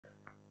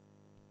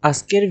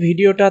আজকের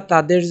ভিডিওটা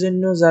তাদের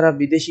জন্য যারা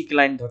বিদেশি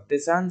ক্লায়েন্ট ধরতে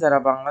চান, যারা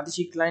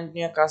বাংলাদেশি ক্লায়েন্ট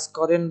নিয়ে কাজ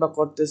করেন বা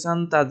করতে চান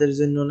তাদের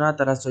জন্য না,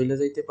 তারা চলে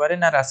যাইতে পারেন।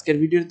 আর আজকের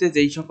ভিডিওতে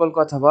যেই সকল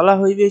কথা বলা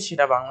হইবে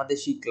সেটা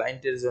বাংলাদেশি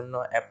ক্লায়েন্টের জন্য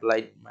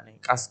অ্যাপ্লাই মানে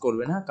কাজ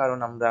করবে না, কারণ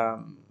আমরা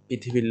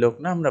পৃথিবীর লোক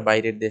না, আমরা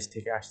বাইরের দেশ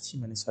থেকে আসছি,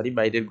 মানে সরি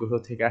বাইরের গ্রহ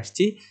থেকে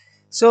আসছি।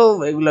 সো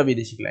এগুলা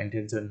বিদেশি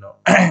ক্লায়েন্টের জন্য।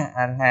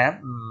 আর হ্যাঁ,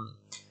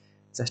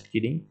 জাস্ট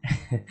কিডিং।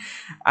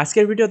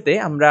 আজকের ভিডিওতে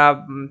আমরা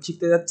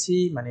শিখতে যাচ্ছি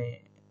মানে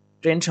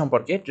ট্রেন্ড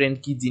সম্পর্কে। ট্রেন্ড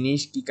কি জিনিস,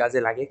 কি কাজে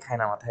লাগে, খায়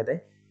না মাথায়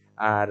দেয়।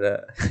 আর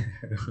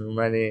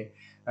মানে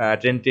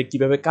ট্রেন্ডকে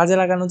কিভাবে কাজে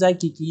লাগানো যায়,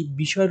 কি কি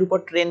বিষয়ের উপর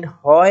ট্রেন্ড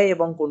হয়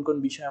এবং কোন কোন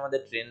বিষয়ে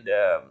আমাদের ট্রেন্ড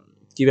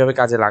কিভাবে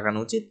কাজে লাগানো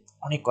উচিত,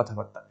 অনেক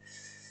কথাবার্তা।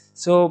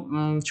 সো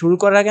শুরু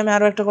করার আগে আমি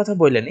আরও একটা কথা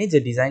বলে নিই যে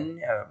ডিজাইন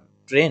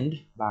ট্রেন্ড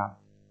বা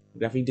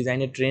গ্রাফিক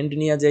ডিজাইনের ট্রেন্ড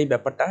নিয়ে যে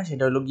ব্যাপারটা,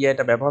 সেটা হলো গিয়ে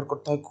এটা ব্যবহার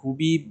করতে হয়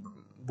খুবই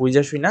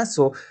বুঝা শুই না।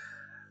 সো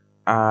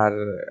আর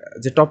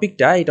যে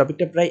টপিকটা, এই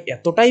টপিকটা প্রায়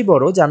এতটাই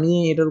বড় যে আমি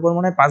এটার উপর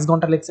মনে হয় 5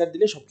 ঘন্টা লেকচার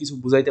দিলে সব কিছু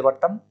বুঝাইতে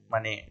পারতাম,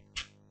 মানে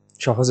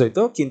সহজ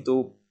হইতো। কিন্তু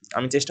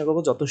আমি চেষ্টা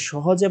করবো যত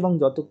সহজ এবং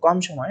যত কম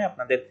সময়ে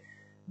আপনাদের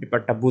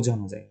ব্যাপারটা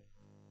বোঝানো যায়।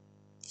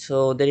 সো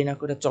দেরি না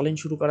করে চলেন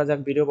শুরু করা যাক।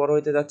 ভিডিও বড়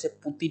হইতে যাচ্ছে,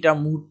 প্রতিটা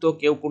মুহূর্ত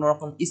কেউ কোনো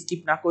রকম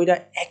স্কিপ না কইরা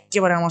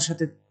একেবারে আমার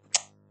সাথে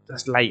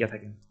জাস্ট লাইগা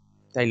থাকেন,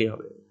 তাইলেই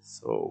হবে।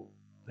 So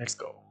let's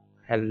go.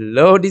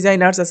 Hello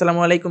designers,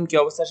 আসসালামু আলাইকুম। কি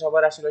অবস্থা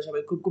সবার? আশা করি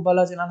সবাই খুব খুব ভালো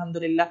আছেন,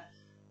 আলহামদুলিল্লাহ।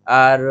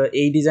 আর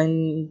এই ডিজাইন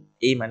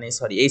এই মানে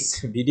সরি এই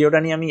ভিডিওটা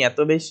নিয়ে আমি এত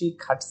বেশি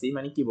খাটছি,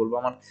 মানে কি বলবো,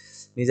 আমার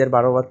নিজের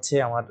 12 বাজছে,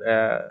 আমার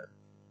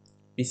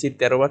পিসির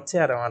 13 বাজছে,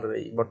 আর আমার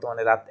এই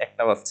বর্তমানে রাত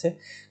 1টা বাজছে।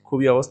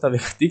 খুবই অবস্থা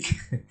বেহাতিক।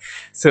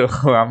 সো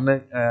আমরা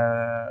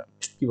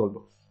কি বলবো,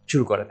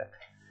 শুরু করা যাক।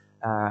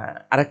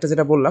 আরেকটা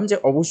যেটা বললাম যে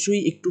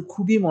অবশ্যই একটু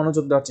খুবই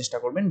মনোযোগ দেওয়ার চেষ্টা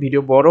করবেন।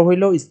 ভিডিও বড়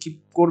হইলেও স্কিপ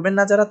করবেন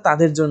না, যারা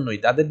তাদের জন্যই।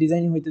 তাদের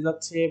ডিজাইন হইতে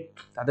যাচ্ছে,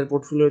 তাদের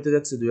পোর্টফোলিও হইতে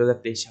যাচ্ছে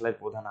 2023 সালের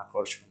প্রধান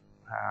আকর্ষণ।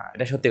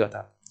 এটা সত্যি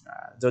কথা।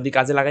 যদি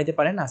কাজে লাগাইতে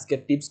পারেন আজকের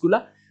টিপসগুলা,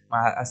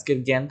 আজকের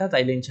জ্ঞানটা,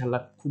 তাইলে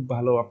ইনশাল্লাহ খুব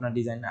ভালো আপনার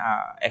ডিজাইন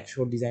 100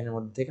 ডিজাইনের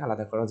মধ্যে থেকে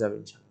আলাদা করা যাবে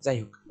ইনশাল্লাহ। যাই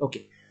হোক, ওকে,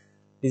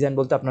 ডিজাইন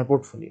বলতে আপনার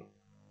পোর্টফোলিও।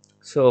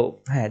 সো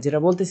হ্যাঁ, যেটা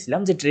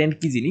বলতেছিলাম যে ট্রেন্ড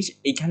কি জিনিস,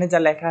 এইখানে যা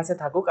লেখা আছে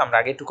থাকুক, আমরা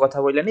আগে একটু কথা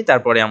বলে নিই,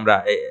 তারপরে আমরা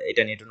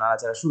এটা নিয়ে একটু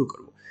নাড়াচাড়া শুরু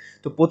করব।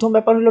 তো প্রথম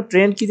ব্যাপার হলো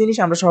ট্রেন্ড কি জিনিস।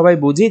 আমরা সবাই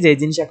বুঝি যে এই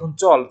জিনিস এখন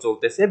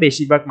চলতেছে,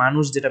 বেশিরভাগ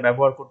মানুষ যেটা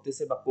ব্যবহার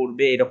করতেছে বা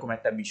করবে, এরকম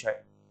একটা বিষয়।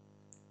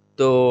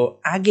 তো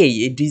আগেই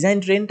এই ডিজাইন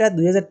ট্রেন্ডটা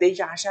 2023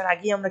 আসার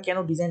আগেই আমরা কেন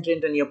ডিজাইন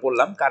ট্রেন্ডটা নিয়ে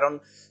পড়লাম, কারণ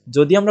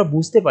যদি আমরা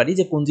বুঝতে পারি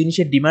যে কোন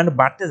জিনিসের ডিমান্ড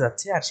বাড়তে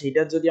যাচ্ছে, আর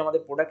সেইটার যদি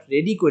আমাদের প্রোডাক্ট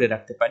রেডি করে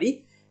রাখতে পারি,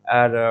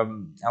 আর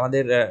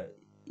আমাদের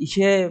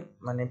ইসে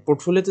মানে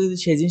পোর্টফোলিওতে যদি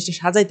সেই জিনিসটা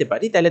সাজাইতে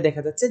পারি, তাহলে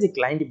দেখা যাচ্ছে যে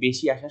ক্লায়েন্ট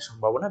বেশি আসার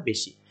সম্ভাবনা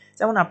বেশি।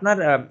 যেমন আপনার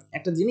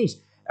একটা জিনিস,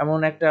 এমন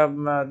একটা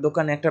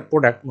দোকানে একটা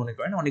প্রোডাক্ট মনে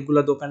করেন, অনেকগুলো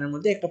দোকানের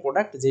মধ্যে একটা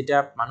প্রোডাক্ট যেটা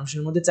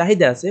মানুষের মধ্যে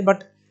চাহিদা আছে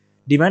বাট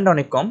ডিমান্ড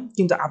অনেক কম,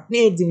 কিন্তু আপনি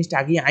এই জিনিসটা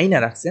আগে আইনা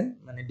রাখছেন,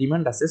 মানে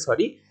ডিমান্ড আছে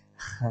সরি,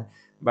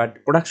 বাট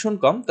প্রোডাকশন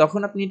কম,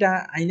 তখন আপনি এটা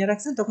আইনা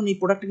রাখছেন, তখন এই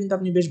প্রোডাক্টটা কিন্তু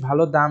আপনি বেশ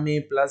ভালো দামে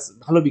প্লাস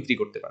ভালো বিক্রি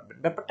করতে পারবেন।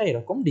 ব্যাপারটা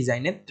এরকম,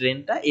 ডিজাইনের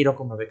ট্রেন্ডটা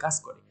এরকমভাবে কাজ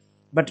করে।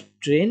 বাট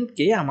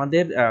ট্রেন্ডকে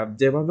আমাদের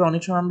যেভাবে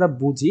অনেক সময় আমরা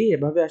বুঝি,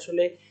 এভাবে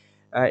আসলে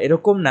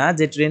এরকম না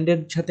যে ট্রেন্ডের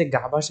সাথে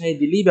গা ভাসায়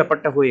দিলেই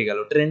ব্যাপারটা হয়ে গেল,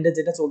 ট্রেন্ডে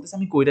যেটা চলতেছে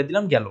আমি কইরা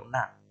দিলাম গেল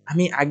না।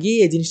 আমি আগেই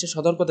এই জিনিসটা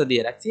সতর্কতা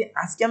দিয়ে রাখছি।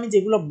 আজকে আমি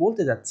যেগুলো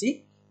বলতে যাচ্ছি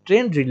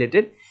ট্রেন্ড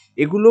রিলেটেড,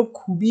 এগুলো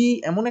খুবই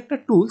এমন একটা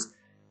টুলস,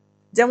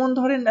 যেমন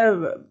ধরেন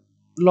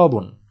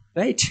লবণ,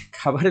 রাইট?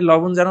 খাবারে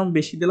লবণ যেমন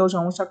বেশি দিলেও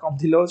সমস্যা, কম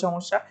দিলেও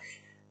সমস্যা,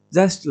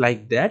 জাস্ট লাইক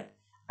দ্যাট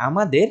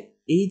আমাদের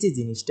এই যে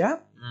জিনিসটা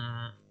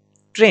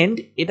ট্রেন্ড,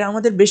 এটা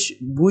আমাদের বেশ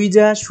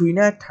বুইজা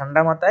শুইনা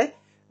ঠান্ডা মাথায়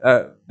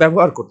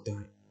ব্যবহার করতে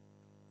হয়।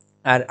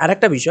 আর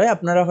আরেকটা বিষয়,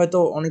 আপনারা হয়তো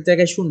অনেক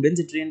জায়গায় শুনবেন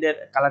যে ট্রেন্ডের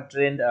কালার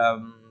ট্রেন্ড,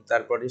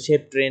 তারপরে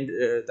শেপ ট্রেন্ড,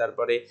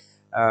 তারপরে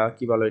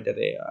কি বলো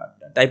এটারে,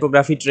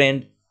 টাইপোগ্রাফি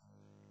ট্রেন্ড।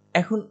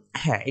 এখন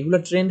হ্যাঁ, এগুলো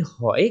ট্রেন্ড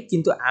হয়,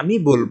 কিন্তু আমি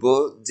বলবো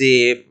যে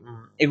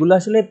এগুলো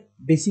আসলে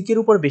বেসিকের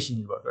উপর বেশি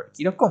নির্ভর করে।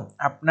 কিরকম,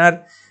 আপনার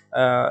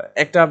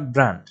একটা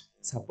ব্র্যান্ড,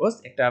 সাপোজ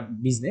একটা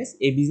বিজনেস,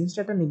 এই বিজনেসটা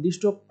একটা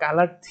নির্দিষ্ট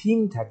কালার থিম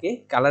থাকে,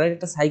 কালারের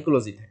একটা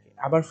সাইকোলজি থাকে,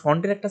 আবার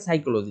ফন্টের একটা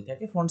সাইকোলজি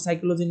থাকে। ফন্ট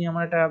সাইকোলজি নিয়ে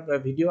আমার একটা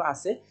ভিডিও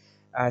আছে,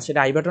 সেটা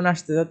আই বাটনে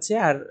আসতে যাচ্ছে।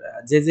 আর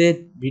যে যে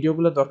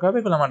ভিডিওগুলো দরকার হবে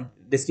এগুলো আমার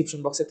ডেসক্রিপশন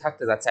বক্সে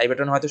থাকতে যাচ্ছে। আই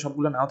বাটনে হয়তো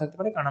সবগুলো নাও থাকতে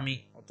পারে, কারণ আমি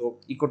অত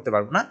করতে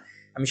পারবো না,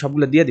 আমি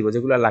সবগুলো দিয়ে দিব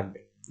যেগুলো লাগবে।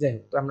 যাই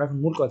হোক, তো আমরা এখন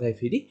মূল কথায়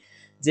ফিরি,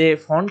 যে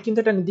ফন্ট কিন্তু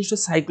একটা নির্দিষ্ট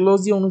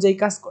সাইকোলজি অনুযায়ী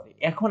কাজ করে।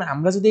 এখন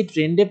আমরা যদি এই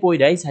ট্রেন্ডে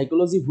পইরাই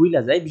সাইকোলজি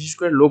ভুইলা যাই, বিশেষ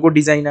করে লোগো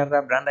ডিজাইনাররা,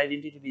 ব্র্যান্ড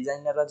আইডেন্টিটি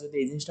ডিজাইনাররা যদি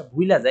এই জিনিসটা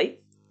ভুইলা যায়,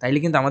 তাইলে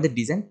কিন্তু আমাদের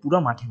ডিজাইন পুরো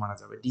মাঠে মারা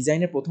যাবে।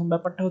 ডিজাইনের প্রথম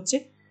ব্যাপারটা হচ্ছে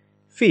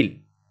ফিল,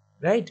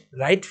 রাইট?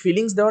 রাইট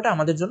ফিলিংস দেওয়াটা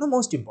আমাদের জন্য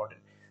মোস্ট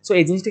ইম্পর্টেন্ট। সো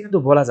এই জিনিসটা কিন্তু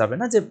বলা যাবে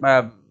না যে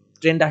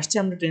ট্রেন্ড আসছে,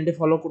 আমরা ট্রেন্ডে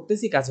ফলো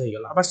করতেছি, কাজ হয়ে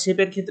গেল। আবার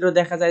শেপের ক্ষেত্রেও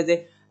দেখা যায় যে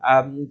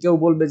কেউ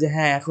বলবে যে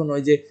হ্যাঁ, এখন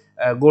ওই যে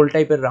গোল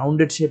টাইপের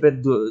রাউন্ডেড শেপের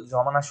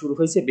জমানা শুরু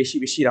হয়েছে, বেশি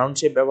বেশি রাউন্ড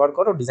শেপ ব্যবহার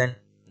করো ডিজাইন।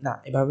 না,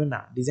 এভাবে না,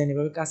 ডিজাইন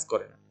এভাবে কাজ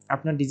করে না।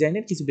 আপনার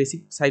ডিজাইনের কিছু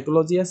বেসিক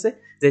সাইকোলজি আছে,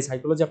 যে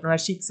সাইকোলজি আপনারা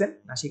শিখছেন,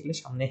 না শিখলে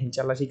সামনে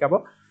ইনশাল্লাহ শিখাবো।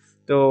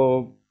 তো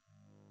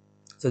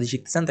যদি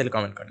শিখতে চান তাহলে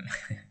কমেন্ট করেন।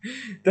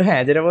 তো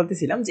হ্যাঁ, যেটা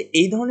বলতেছিলাম যে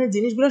এই ধরনের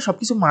জিনিসগুলো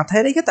সবকিছু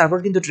মাথায় রেখে তারপর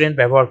কিন্তু ট্রেন্ড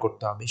ব্যবহার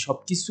করতে হবে।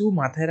 সবকিছু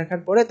মাথায়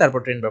রাখার পরে তারপর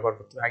ট্রেন্ড ব্যবহার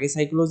করতে হবে। আগে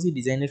সাইকোলজি,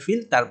 ডিজাইনের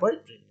ফিল, তারপরে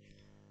ট্রেন্ড।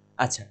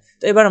 আচ্ছা,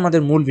 তো এবার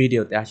আমাদের মূল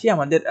ভিডিওতে আসি,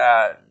 আমাদের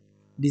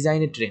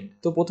ডিজাইনের ট্রেন্ড।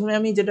 তো প্রথমে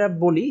আমি যেটা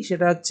বলি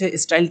সেটা হচ্ছে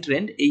স্টাইল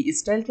ট্রেন্ড। এই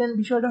স্টাইল ট্রেন্ড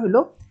বিষয়টা হলো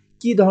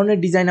কি ধরনের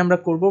ডিজাইন আমরা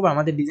করব বা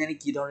আমাদের ডিজাইনে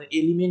কি ধরনের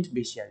এলিমেন্ট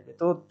বেশি আসবে।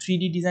 তো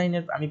 3D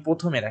ডিজাইনের আমি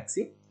প্রথমে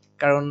রাখছি,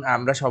 কারণ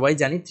আমরা সবাই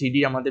জানি 3D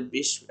আমাদের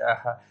বেশ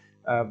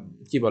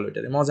কি বলো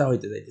এটাতে মজা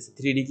হইতে যাইতেছে।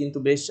 3D কিন্তু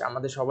বেশ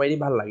আমাদের সবারই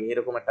ভালো লাগে,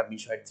 এরকম একটা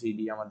বিষয়। 3D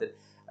আমাদের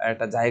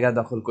একটা জায়গা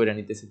দখল করে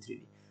নিতেছে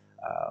 3D।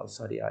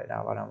 সরি, এটা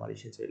আবার আমার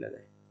এসে চলে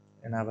যায়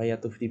না ভাই,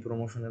 এত ফ্রি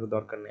প্রমোশনের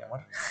দরকার নেই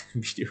আমার,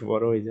 ভিডিও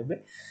বড় হয়ে যাবে।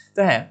 তো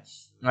হ্যাঁ,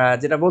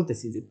 যেটা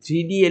বলতেছি যে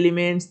 3D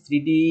এলিমেন্টস,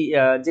 3D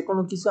যে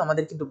কোনো কিছু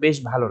আমাদের কিন্তু বেশ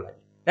ভালো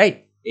লাগে, রাইট?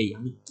 এই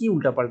আমি কি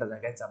উল্টাপাল্টা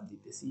জায়গায় চাপ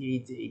দিতেছি, এই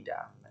যে এইটা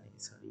মানে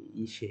সরি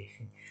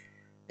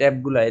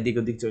ট্যাবগুলো এদিক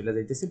ওদিক চলে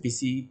যাইতেছে।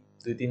 পিসি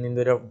 2-3 দিন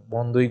ধরে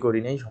বন্ধই করি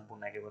নাই,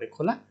 সম্পূর্ণ একেবারে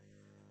খোলা।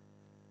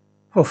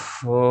 ও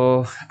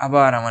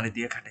আবার আমার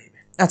দিয়ে খাটাইবে।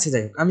 আচ্ছা,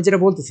 যাই হোক, আমি যেটা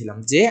বলতেছিলাম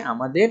যে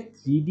আমাদের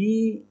 3D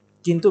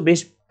কিন্তু বেশ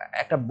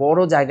একটা বড়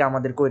জায়গা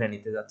আমাদের কইরা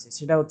নিতে যাচ্ছে।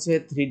 সেটা হচ্ছে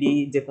 3D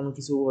যে কোনো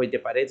কিছু হইতে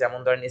পারে, যেমন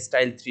ধরেন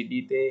স্টাইল 3D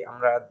তে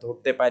আমরা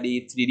ধরতে পারি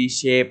 3D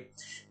শেপ,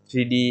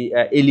 3D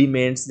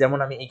এলিমেন্টস। যেমন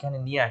আমি এখানে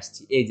নিয়ে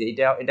আসছি, এই যে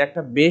এটা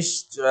একটা বেশ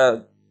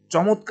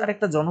চমৎকার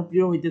একটা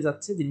জনপ্রিয় হইতে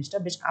যাচ্ছে, জিনিসটা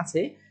বেশ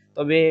আছে।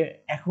 তবে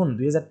এখন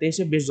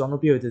 2023-এ বেশ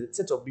জনপ্রিয় হইতে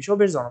যাচ্ছে, 24-এও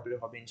বেশ জনপ্রিয়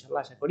হবে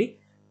ইনশাল্লাহ, আশা করি।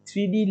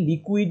 3D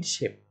liquid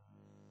shape.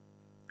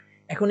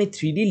 এখন এই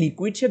 3D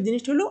লিকুইড শেপ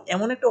জিনিসটা হলো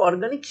এমন একটা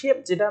অর্গানিক শেপ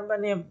যেটা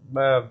মানে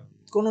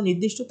কোনো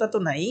নির্দিষ্টতা তো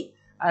নাই।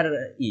 আর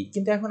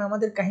কিন্তু এখন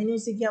আমাদের কাহিনী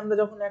হচ্ছে কি, আমরা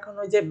যখন এখন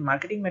ওই যে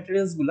মার্কেটিং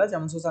ম্যাটেরিয়ালসগুলো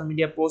যেমন সোশ্যাল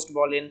মিডিয়া পোস্ট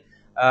বলেন,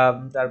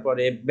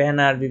 তারপরে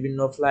ব্যানার, বিভিন্ন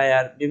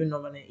ফ্লায়ার, বিভিন্ন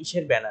মানে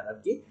ইসের ব্যানার আর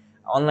কি,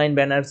 অনলাইন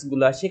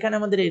ব্যানার্সগুলো, সেখানে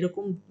আমাদের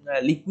এরকম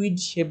লিকুইড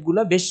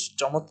শেপগুলো বেশ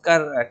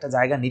চমৎকার একটা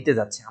জায়গা নিতে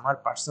যাচ্ছে আমার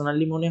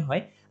পার্সোনালি মনে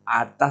হয়।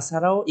 আর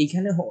তাছাড়াও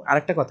এইখানে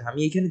আরেকটা কথা, আমি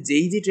এইখানে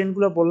যেই যে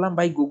ট্রেন্ডগুলো বললাম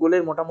ভাই,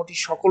 গুগলের মোটামুটি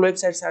সকল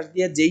ওয়েবসাইট সার্চ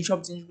দিয়ে যেই সব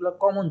জিনিসগুলো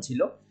কমন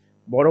ছিল,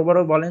 বড় বড়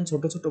বলেন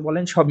ছোট ছোট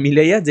বলেন, সব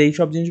মিলাইয়া যেই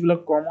সব জিনিসগুলো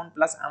কমন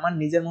প্লাস আমার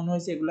নিজের মনে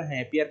হয়েছে এগুলো হ্যাঁ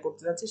অ্যাপিয়ার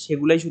করতে যাচ্ছে,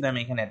 সেগুলাই শুধু আমি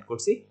এখানে অ্যাড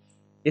করছি।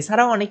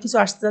 এছাড়াও অনেক কিছু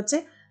আসতে যাচ্ছে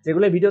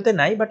যেগুলো ভিডিওতে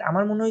নাই, বাট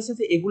আমার মনে হয়েছে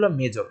যে এগুলো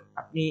মেজর।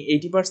 আপনি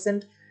 80%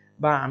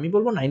 বা আমি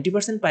বলবো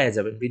 90% পাওয়া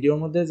যাবেন ভিডিওর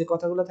মধ্যে, যে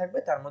কথাগুলো থাকবে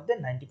তার মধ্যে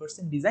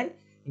 90% ডিজাইন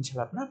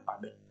ইনশাল্লাহ আপনারা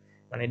পাবেন।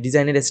 মানে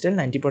ডিজাইনের স্টাইল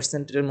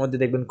 90%-এর মধ্যে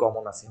দেখবেন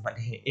কমন আছে,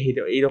 মানে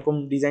এইরকম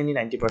ডিজাইনই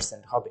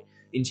 90% হবে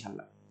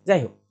ইনশাল্লাহ। যাই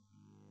হোক,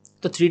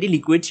 তো 3D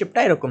লিকুইড শেপটা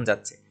এরকম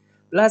যাচ্ছে,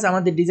 প্লাস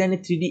আমাদের ডিজাইনে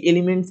 3D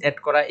এলিমেন্টস অ্যাড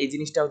করা, এই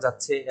জিনিসটাও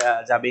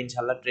যাবে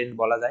ইনশাল্লাহ, ট্রেন্ড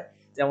বলা যায়।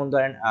 যেমন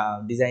ধরেন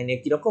ডিজাইনে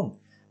কীরকম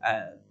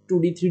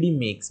 2D 3D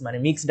মিক্স, মানে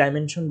মিক্স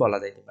ডাইমেনশন বলা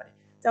যাইতে পারে।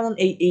 যেমন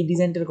এই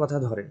ডিজাইনটার কথা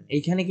ধরেন,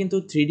 এইখানে কিন্তু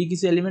 3D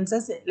কিছু এলিমেন্টস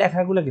আছে,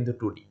 লেখাগুলো কিন্তু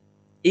 2D।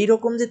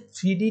 এইরকম যে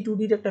 3D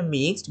 2Dর একটা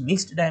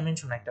মিক্সড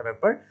ডাইমেনশন একটা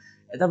ব্যাপার।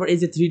 তারপর এই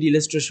যে 3D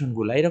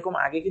ইলাস্ট্রেশনগুলো, এরকম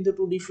আগে কিন্তু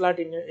 2D ফ্ল্যাট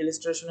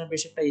ইলাস্ট্রেশনের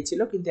বেশ একটা ছিল,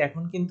 কিন্তু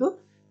এখন কিন্তু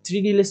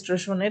 3D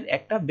ইলাস্ট্রেশনের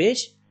একটা বেশ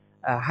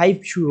হাইপ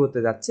শুরু হতে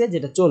যাচ্ছে,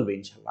 যেটা চলবে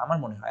ইনশাল্লাহ আমার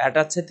মনে হয়। এটা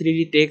হচ্ছে 3D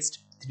টেক্সট,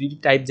 3D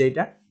টাইপ,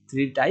 যেটা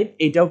 3D টাইপ,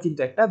 এটাও কিন্তু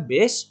একটা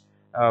বেশ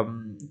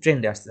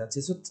ট্রেন্ডে আসতে যাচ্ছে।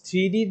 সো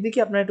 3Dর দিকে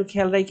আপনারা একটু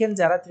খেয়াল রাখেন,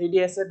 যারা 3D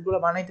অ্যাসেটগুলো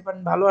বানাইতে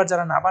পারেন ভালো, আর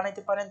যারা না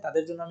বানাইতে পারেন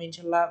তাদের জন্য আমি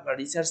ইনশাল্লাহ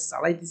রিসার্চ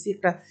চালাইতেছি,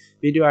 একটা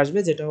ভিডিও আসবে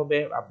যেটা হবে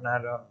আপনার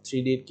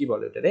 3Dর কি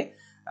বলে ওটারে,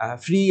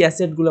 ফ্রি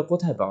অ্যাসেটগুলো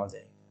কোথায় পাওয়া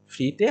যায়,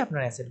 ফ্রিতে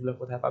আপনার অ্যাসেটগুলো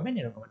কোথায় পাবেন,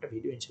 এরকম একটা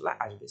ভিডিও ইনশাল্লাহ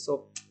আসবে। সো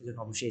এই জন্য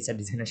অবশ্যই এইচআর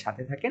ডিজাইনের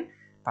সাথে থাকেন,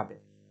 পাবেন।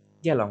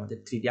 গেল আমাদের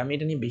 3D। আমি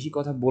এটা নিয়ে বেশি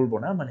কথা বলবো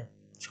না, মানে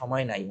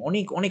সময় নাই,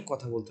 অনেক অনেক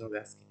কথা বলতে হবে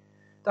আজকে।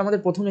 তো আমাদের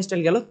প্রথম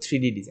স্টাইল গেল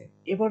 3D ডিজাইন।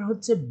 এবার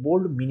হচ্ছে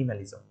বোল্ড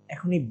মিনিমালিজম।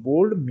 এখন এই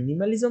বোল্ড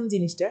মিনিমালিজম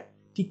জিনিসটা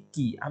ঠিক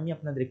কি আমি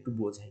আপনাদের একটু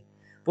বোঝাই।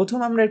 প্রথম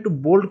আমরা একটু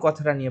বোল্ড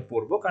কথাটা নিয়ে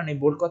পড়বো, কারণ এই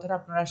বোল্ড কথাটা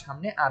আপনারা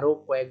সামনে আরো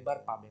কয়েকবার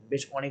পাবেন,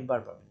 বেশ অনেকবার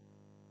পাবেন।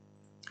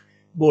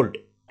 বোল্ড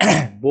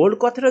বোল্ড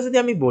কথাটা যদি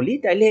আমি বলি,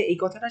 তাহলে এই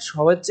কথাটা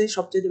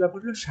সবচেয়ে ব্যাপার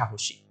হলো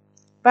সাহসী,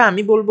 বা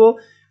আমি বলবো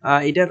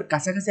এটার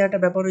কাছাকাছি একটা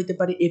ব্যাপার হইতে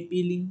পারে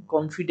এপিলিং,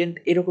 কনফিডেন্ট,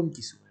 এরকম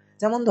কিছু।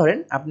 যেমন ধরেন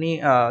আপনি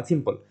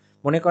সিম্পল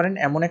মনে করেন,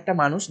 এমন একটা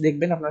মানুষ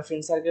দেখবেন আপনার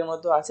ফ্রেন্ড সার্কেলের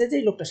মধ্যে আছে যে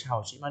লোকটা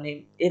সাহসী, মানে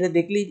এর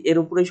দেখলেই এর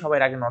উপরেই সবাই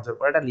আগে নজর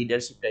পড়ে, একটা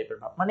লিডারশিপ টাইপের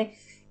ভাব, মানে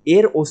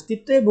এর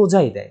অস্তিত্বে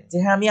বোঝাই দেয় যে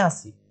হ্যাঁ আমি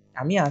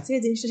আছি,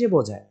 এই জিনিসটা সে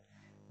বোঝায়।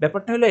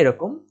 ব্যাপারটা হলো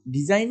এরকম,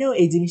 ডিজাইনেও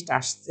এই জিনিসটা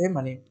আসছে,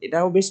 মানে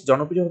এটাও বেশ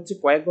জনপ্রিয় হচ্ছে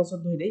কয়েক বছর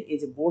ধরেই, এই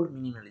যে বোল্ড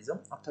মিনিমালিজম,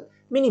 অর্থাৎ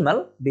মিনিমাল,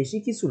 বেশি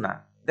কিছু না।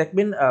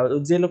 দেখবেন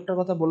যে লোকটার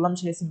কথা বললাম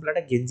সে সিম্পল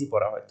একটা গেঞ্জি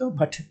পরা হয়তো,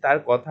 বাট তার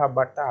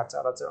কথাবার্তা,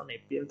 আচার আচরণ,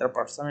 এপিএল, তার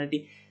পার্সোনালিটি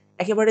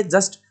একেবারে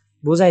জাস্ট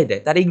বোঝাই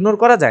দেয়, তার ইগনোর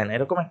করা যায় না,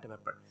 এরকম একটা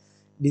ব্যাপার।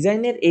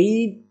 ডিজাইনের এই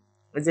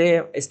যে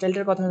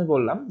স্টাইলটার কথা আমি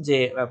বললাম যে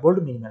বোল্ড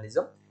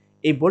মিনিমালিজম,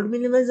 এই বোল্ড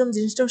মিনিমালিজম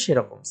জিনিসটাও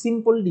সেরকম,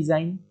 সিম্পল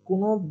ডিজাইন,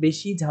 কোনো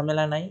বেশি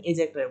ঝামেলা নাই। এই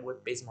যে একটা ওয়েব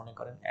পেজ মনে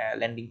করেন,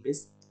 ল্যান্ডিং পেজ,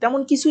 তেমন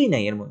কিছুই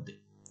নাই এর মধ্যে,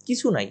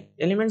 কিছু নাই,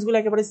 এলিমেন্টসগুলো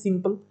একেবারে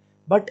সিম্পল,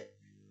 বাট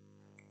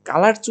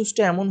কালার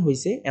চুজটা এমন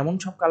হয়েছে, এমন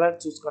সব কালার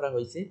চুজ করা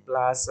হয়েছে,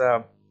 প্লাস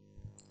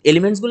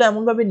এলিমেন্টসগুলো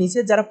এমনভাবে নিচে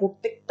যারা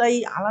প্রত্যেকটাই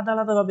আলাদা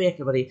আলাদাভাবে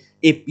একেবারে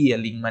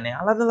এপিএলিং, মানে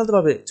আলাদা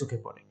আলাদাভাবে চোখে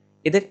পড়ে,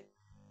 এদের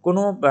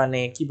কোনো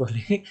মানে কি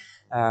বলে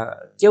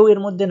কেউ এর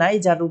মধ্যে নাই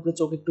যার উপরে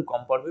চোখ একটু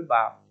কম পড়বে,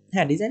 বা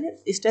হ্যাঁ ডিজাইনের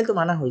স্টাইল তো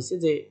মানা হয়েছে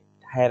যে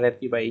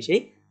হায়ারার্কি বা এই সেই,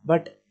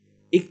 বাট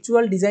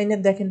অ্যাকচুয়াল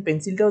ডিজাইনের দেখেন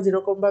পেন্সিলটাও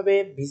যেরকমভাবে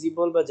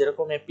ভিজিবল বা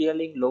যেরকম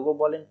অ্যাপিয়ালিং, লোগো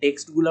বলেন,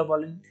 টেক্সটগুলো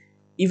বলেন,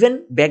 ইভেন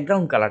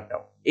ব্যাকগ্রাউন্ড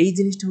কালারটাও, এই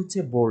জিনিসটা হচ্ছে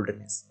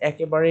বোল্ডনেস।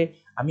 একেবারে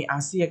আমি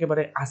আসি,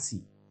 একেবারে আসি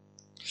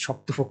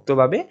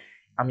শক্তপোক্তভাবে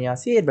আমি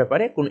আসি, এর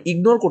ব্যাপারে কোনো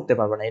ইগনোর করতে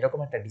পারবো না, এরকম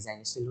একটা ডিজাইন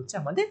স্টাইল হচ্ছে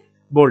আমাদের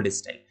বোল্ড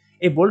স্টাইল।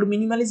 এই বোল্ড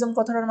মিনিমালিজম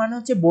কথাটার মানে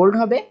হচ্ছে বোল্ড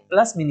হবে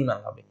প্লাস মিনিমাল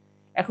হবে।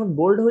 এখন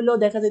বোল্ড হইলেও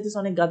দেখা যাইতেছে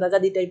অনেক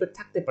গাদাগাদি টাইপের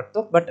থাকতে পারতো,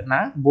 বাট না,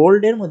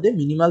 বোল্ডের মধ্যে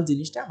মিনিমাল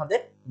জিনিসটা আমাদের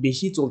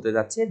বেশি চলতে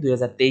যাচ্ছে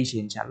 2023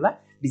 ইনশাল্লাহ।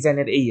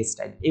 ডিজাইনের এই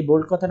স্টাইল, এই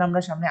বোল্ড কথাটা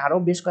আমরা সামনে আরো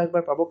বেশ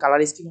কয়েকবার পাবো,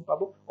 কালার স্কিমে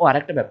পাবো। ও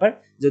আরেকটা ব্যাপার,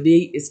 যদি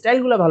এই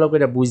স্টাইলগুলো ভালো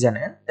করে বুঝে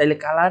নেন তাহলে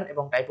কালার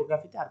এবং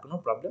টাইপোগ্রাফিতে আর কোনো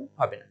প্রবলেম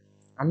হবে না।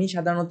 আমি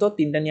সাধারণত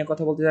তিনটা নিয়ে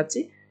কথা বলতে যাচ্ছি,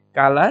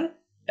 কালার,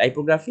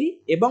 টাইপোগ্রাফি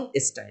এবং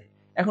স্টাইল।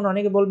 এখন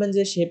অনেকে বলবেন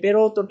যে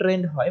শেপেরও তো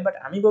ট্রেন্ড হয়, বাট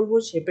আমি বলবো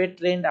শেপের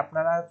ট্রেন্ড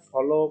আপনারা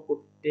ফলো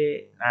করতে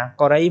না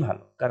করাই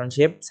ভালো, কারণ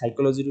শেপ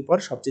সাইকোলজির উপর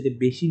সবচেয়ে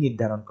বেশি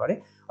নির্ধারণ করে।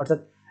 অর্থাৎ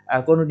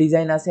কোনো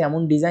ডিজাইন আছে,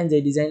 এমন ডিজাইন যে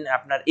ডিজাইন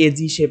আপনার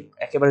এজি শেপ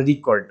একেবারে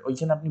রিকর্ড,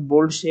 ওইখানে আপনি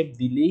বোল্ড শেপ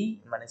দিলেই,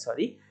 মানে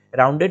সরি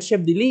রাউন্ডেড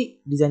শেপ দিলেই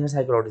ডিজাইনের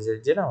সাইকোলজি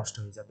যেটা নষ্ট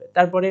হয়ে যাবে।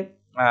 তারপরে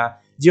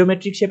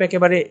জিওমেট্রিক শেপ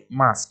একেবারে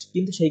মাস্ট,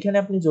 কিন্তু সেইখানে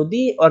আপনি যদি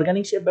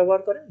অর্গানিক শেপ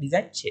ব্যবহার করেন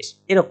ডিজাইন শেষ,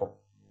 এরকম।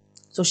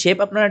 সো শেপ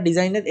আপনারা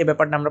ডিজাইনের এ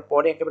ব্যাপারটা আমরা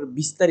পরে একেবারে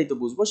বিস্তারিত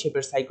বুঝবো,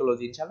 শেপের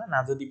সাইকোলজি ইনশাল্লাহ। না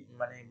যদি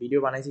মানে ভিডিও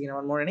বানাইছি কিনা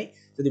আমার মনে নেই,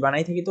 যদি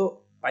বানাই থাকি তো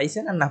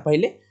পাইছেন, আর না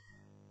পাইলে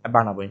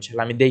বানাবো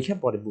ইনশাল্লাহ, আমি দেখে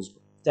পরে বুঝবো।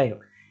 যাই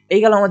হোক, এই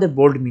গেল আমাদের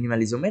বোল্ড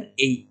মিনিমালিজমের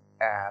এই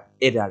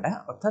এরিয়াটা,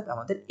 অর্থাৎ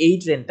আমাদের এই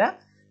ট্রেন্ডটা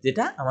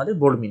যেটা আমাদের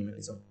বোল্ড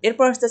মিনিমালিজম।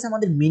 এরপর আসতেছে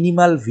আমাদের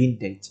মিনিমাল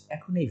ভিনটেজ।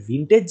 এখন এই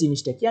ভিনটেজ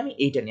জিনিসটা কি, আমি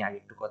এইটা নিয়ে আগে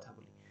একটু কথা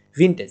বলি।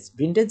 ভিনটেজ,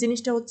 ভিনটেজ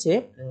জিনিসটা হচ্ছে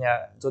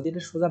যদি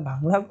এটা সোজা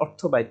বাংলা অর্থ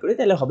বাইর করি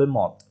তাহলে হবে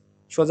মদ।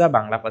 সোজা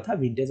বাংলা কথা,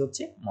 ভিনটেজ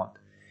হচ্ছে মদ।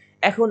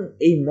 এখন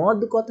এই মদ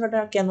কথাটা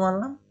কেন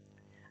আনলাম?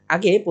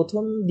 আগে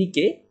প্রথম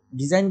দিকে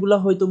ডিজাইনগুলো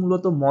হয়তো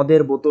মূলত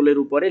মদের বোতলের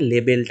উপরে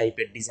লেবেল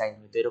টাইপের ডিজাইন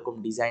হতো। এরকম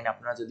ডিজাইন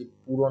আপনারা যদি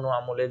পুরনো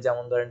আমলের,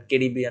 যেমন ধরেন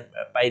Caribbean,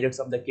 pirates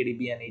of the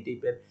Caribbean, এই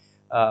টাইপের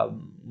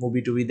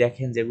মুভি টুভি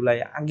দেখেন, যেগুলো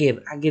আগের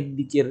আগের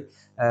দিকের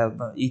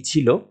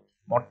ছিল,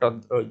 মদটা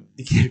ওই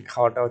দিকের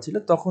খাওয়াটাও ছিল,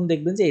 তখন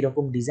দেখবেন যে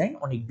এরকম ডিজাইন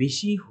অনেক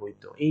বেশি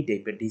হইতো, এই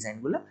টাইপের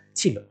ডিজাইনগুলো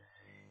ছিল।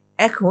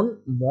 এখন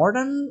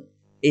মডার্ন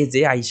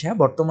এজে আইসা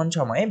বর্তমান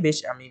সময়ে বেশ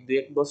আমি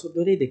 2-1 বছর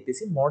ধরেই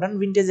দেখতেছি মডার্ন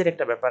ভিন্টেজের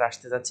একটা ব্যাপার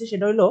আসতে যাচ্ছে।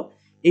 সেটা হলো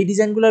এই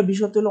ডিজাইনগুলোর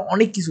বিষয় হলো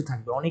অনেক কিছু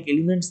থাকবে, অনেক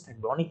এলিমেন্টস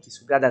থাকবে, অনেক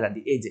কিছু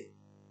গাদাগাদি। এই যে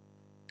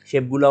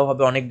শেপগুলোও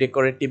হবে অনেক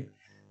ডেকোরেটিভ,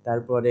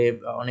 তারপরে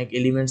অনেক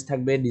এলিমেন্টস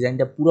থাকবে,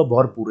 ডিজাইনটা পুরো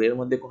ভরপুর, এর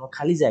মধ্যে কোনো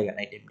খালি জায়গা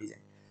নাই টাইপ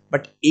ডিজাইন।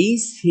 বাট এই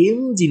সেম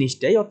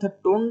জিনিসটাই, অর্থাৎ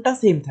টোনটা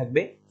সেম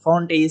থাকবে,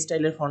 ফন্ট এই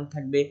স্টাইলের ফন্ট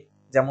থাকবে।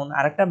 যেমন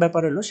আরেকটা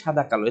ব্যাপার হলো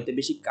সাদা কালো, এতে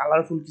বেশি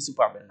কালারফুল কিছু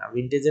পাবেন না।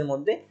 ভিন্টেজের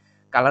মধ্যে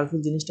কালারফুল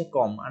জিনিসটা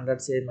কম,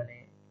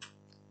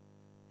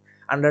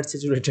 আন্ডার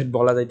স্যাচুরেটেড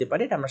বলা যাইতে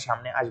পারে, এটা আমরা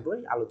সামনে আসবো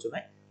এই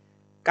আলোচনায়।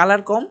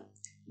 কালার কম,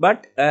 বাট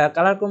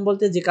কালার কম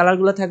বলতে যে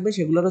কালারগুলো থাকবে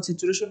সেগুলোরও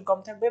স্যাচুরেশন কম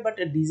থাকবে, বাট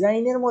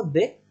ডিজাইনের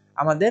মধ্যে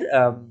আমাদের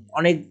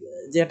অনেক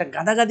যে একটা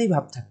গাদাগাদি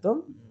ভাব থাকতো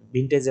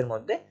ভিন্টেজের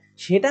মধ্যে,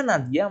 সেটা না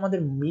দিয়ে আমাদের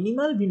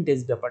মিনিমাল ভিন্টেজ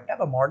ব্যাপারটা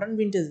বা মডার্ন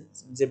ভিন্টেজ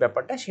যে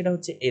ব্যাপারটা, সেটা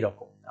হচ্ছে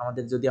এরকম।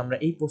 আমাদের যদি আমরা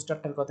এই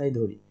পোস্টারটার কথাই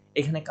ধরি,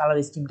 এখানে কালার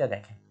স্কিমটা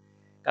দেখেন,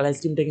 কালার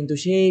স্কিমটা কিন্তু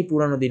সেই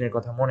পুরানো দিনের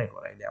কথা মনে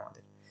করায় দেয়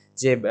আমাদের,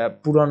 যে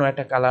পুরানো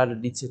একটা কালার,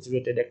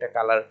 ডিস্যাচুরেটেড একটা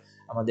কালার,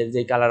 আমাদের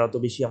যে কালার অত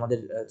বেশি আমাদের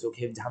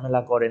চোখে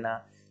ঝামেলা করে না,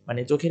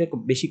 মানে চোখের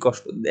বেশি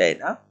কষ্ট দেয়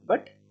না,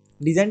 বাট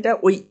ডিজাইনটা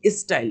ওই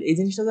স্টাইল, এই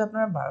জিনিসটা যদি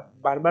আপনারা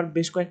বারবার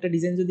বেশ কয়েকটা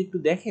ডিজাইন যদি একটু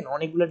দেখেন,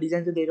 অনেকগুলো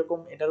ডিজাইন যদি এরকম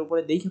এটার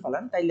উপরে দেখে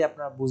ফেলান, তাইলে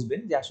আপনারা বুঝবেন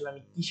যে আসলে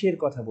আমি কিসের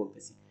কথা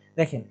বলতেছি।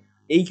 দেখেন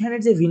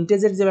এইখানের যে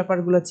ভিন্টেজের যে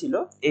ব্যাপারগুলো ছিল,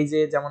 এই যে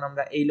যেমন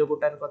আমরা এই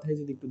লোগোটার কথাই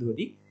যদি একটু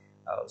ধরি,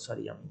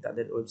 সরি আমি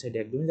তাদের ওয়েবসাইটে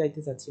একদমই যাইতে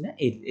চাচ্ছি না,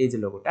 এই যে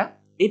লোগোটা,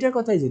 এটার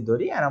কথাই যদি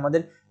ধরি, আর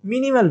আমাদের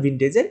মিনিমাল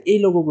ভিন্টেজের এই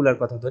লোগোগুলোর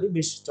কথা ধরি,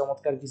 বেশ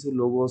চমৎকার কিছু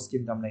লোগোস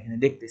কিন্তু আমরা এখানে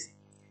দেখতেছি।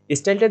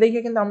 স্টাইলটা দেখে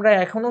কিন্তু আমরা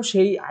এখনো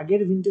সেই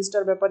আগের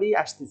ভিন্টেজটার ব্যাপারেই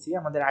আসতেছি,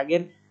 আমাদের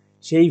আগের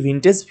সেই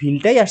ভিন্টেজ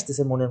ফিলটাই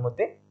আসতেছে মনের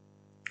মধ্যে।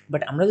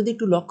 বাট আমরা যদি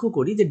একটু লক্ষ্য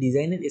করি যে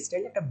ডিজাইনের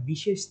স্টাইল একটা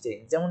বিশেষ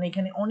চেঞ্জ, যেমন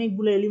এখানে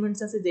অনেকগুলো এলিমেন্টস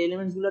আছে যে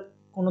এলিমেন্টসগুলোর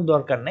কোনো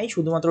দরকার নাই,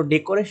 শুধুমাত্র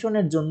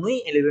ডেকোরেশনের জন্যই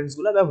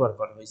এলিমেন্টসগুলো ব্যবহার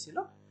করা হয়েছিল।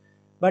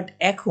 বাট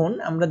এখন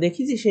আমরা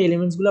দেখি যে সেই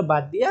এলিমেন্টসগুলো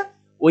বাদ দিয়া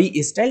ওই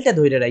স্টাইলটা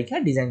ধরে রাখা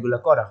ডিজাইনগুলো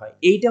করা হয়।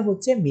 এইটা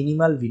হচ্ছে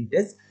মিনিমাল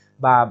ভিন্টেজ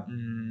বা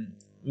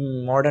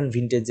মডার্ন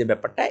ভিন্টেজ যে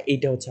ব্যাপারটা,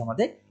 এইটা হচ্ছে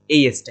আমাদের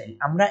এই স্টাইল।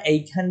 আমরা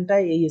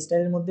এইখানটায় এই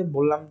স্টাইলের মধ্যে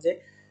বললাম যে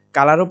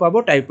কালারও পাবো,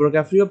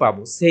 টাইপোগ্রাফিও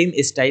পাবো সেম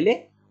স্টাইলে।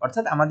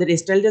 অর্থাৎ আমাদের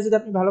স্টাইলটা যদি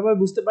আপনি ভালোভাবে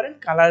বুঝতে পারেন,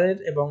 কালারের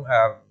এবং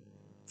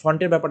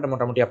ফন্টের ব্যাপারটা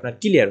মোটামুটি আপনার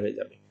ক্লিয়ার হয়ে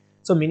যাবে।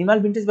 সো মিনিমাল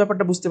ভিন্টেজ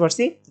ব্যাপারটা বুঝতে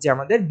পারছি যে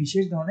আমাদের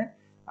বিশেষ ধরনের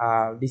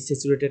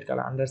ডিসস্যাচুরেটেড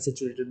কালার, আন্ডার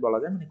স্যাচুরেটেড বলা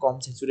যায়, মানে কম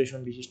স্যাচুরেশন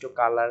বিশিষ্ট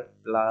কালার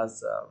প্লাস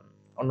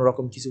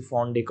অন্যরকম কিছু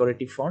ফন্ট,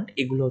 ডেকোরেটিভ ফন্ট,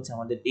 এগুলো হচ্ছে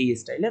আমাদের এই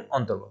স্টাইলের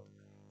অন্তর্গত।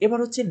 এবার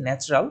হচ্ছে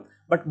ন্যাচারাল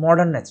বাট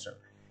মডার্ন ন্যাচারাল।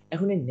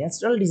 এখন এই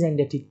ন্যাচারাল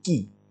ডিজাইনটা ঠিক কি,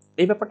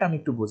 এই ব্যাপারটা আমি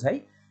একটু বোঝাই।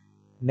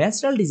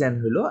 ন্যাচারাল ডিজাইন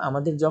হলো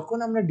আমাদের যখন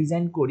আমরা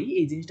ডিজাইন করি,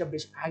 এই জিনিসটা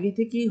বেশ আগে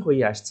থেকেই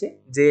হয়ে আসছে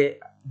যে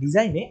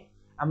ডিজাইনে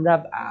আমরা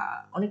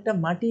অনেকটা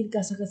মাটির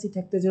কাছাকাছি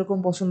থাকতে যেরকম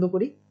পছন্দ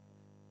করি,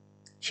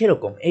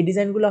 সেরকম এই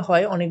ডিজাইনগুলো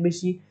হয় অনেক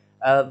বেশি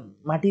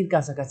মাটির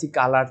কাছাকাছি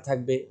কালার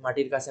থাকবে,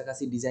 মাটির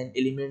কাছাকাছি ডিজাইন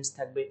এলিমেন্টস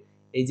থাকবে।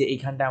 এই যে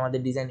এইখানটা আমাদের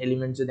ডিজাইন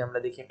এলিমেন্ট যদি আমরা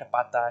দেখি একটা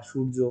পাতা,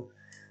 সূর্য,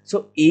 সো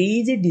এই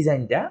যে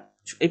ডিজাইনটা,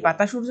 এই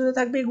পাতা সূর্যতে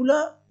থাকবে, এগুলো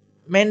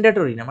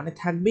ম্যান্ডেটরি না, মানে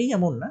থাকবেই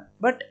এমন না,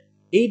 বাট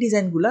এই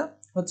ডিজাইনগুলা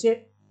হচ্ছে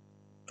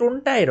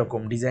টোনটা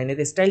এরকম, ডিজাইনের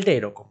স্টাইলটা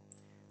এরকম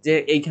যে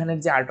এইখানের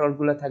যে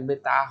আর্টওয়ার্কগুলো থাকবে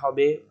তা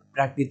হবে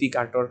প্রাকৃতিক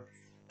আর্টওয়ার্ক,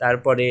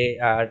 তারপরে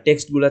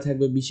টেক্সটগুলো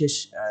থাকবে বিশেষ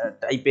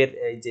টাইপের,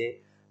 এই যে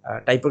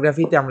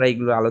টাইপোগ্রাফিতে আমরা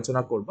এইগুলো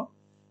আলোচনা করব।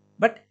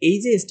 বাট এই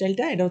যে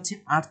স্টাইলটা, এটা হচ্ছে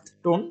আর্থ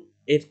টোন,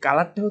 এর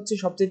কালারটা হচ্ছে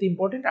সবচেয়ে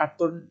ইম্পর্টেন্ট। আর্থ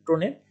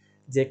টোনের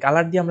যে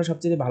কালার দিয়ে আমরা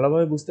সবচেয়ে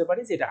ভালোভাবে বুঝতে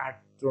পারি যে এটা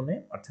আর্থ টোনে,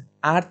 অর্থাৎ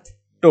আর্থ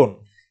টোন,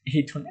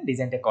 এই টোনে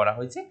ডিজাইনটা করা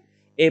হয়েছে।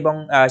 এবং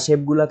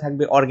শেপগুলো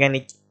থাকবে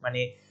অর্গ্যানিক,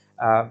 মানে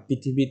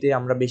পৃথিবীতে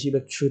আমরা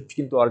বেশিরভাগ শেপ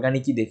কিন্তু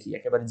অর্গানিকই দেখি,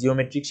 একেবারে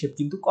জিওমেট্রিক শেপ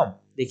কিন্তু কম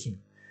দেখি না,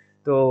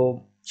 তো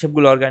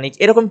শেপগুলো অর্গানিক।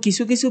 এরকম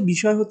কিছু কিছু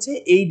বিষয় হচ্ছে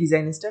এই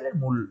ডিজাইন স্টাইলের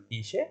মূল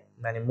ইসে,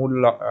 মানে মূল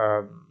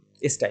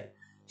স্টাইল,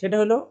 সেটা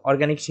হলো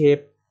অর্গানিক শেপ,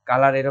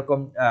 কালার এরকম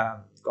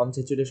কম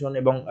স্যাচুরেশন,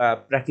 এবং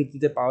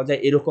প্রাকৃতিতে পাওয়া যায়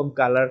এরকম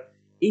কালার,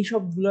 এই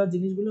সবগুলো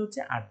জিনিসগুলো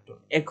হচ্ছে আর্ট টোন।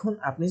 এখন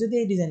আপনি যদি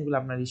এই ডিজাইনগুলো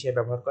আপনার হিসেবে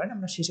ব্যবহার করেন,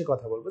 আমরা শেষে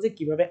কথা বলবো যে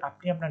কিভাবে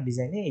আপনি আপনার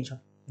ডিজাইনে এইসব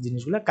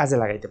জিনিসগুলো কাজে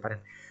লাগাইতে পারেন,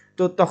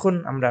 তো তখন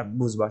আমরা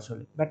বুঝবো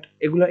আসলে। বাট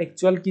এগুলো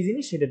অ্যাকচুয়াল কি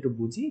জিনিস সেটা একটু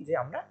বুঝি, যে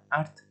আমরা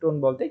আর্থ টোন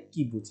বলতে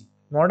কি বুঝি।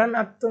 মডার্ন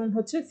আর্থ টোন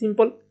হচ্ছে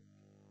সিম্পল।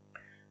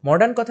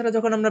 মডার্ন কথাটা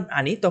যখন আমরা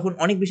আনি তখন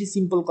অনেক বেশি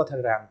সিম্পল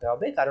কথাটা আনতে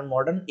হবে, কারণ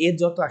মডার্ন এজ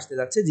যত আসতে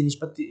যাচ্ছে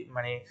জিনিসপাতি,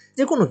 মানে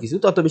যে কোনো কিছু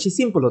তত বেশি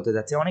সিম্পল হতে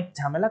যাচ্ছে, অনেক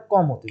ঝামেলা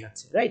কম হতে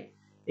যাচ্ছে, রাইট?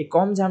 এই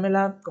কম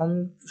ঝামেলা, কম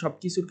সব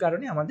কিছুর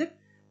কারণে আমাদের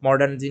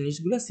মডার্ন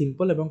জিনিসগুলো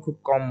সিম্পল এবং খুব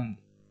কম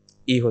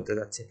হতে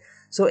যাচ্ছে।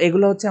 সো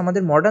এগুলো হচ্ছে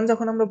আমাদের মডার্ন।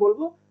 যখন আমরা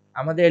বলবো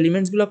আমাদের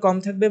এলিমেন্টসগুলো কম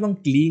থাকবে এবং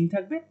ক্লিন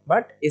থাকবে,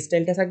 বাট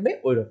স্টাইলটা থাকবে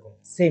ওই রকম,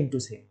 সেম টু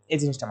সেম, এই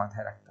জিনিসটা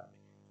মাথায় রাখতে হবে।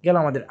 গেল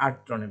আমাদের আর্ট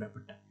টোনের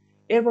ব্যাপারটা।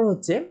 এরপর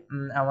হচ্ছে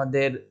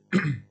আমাদের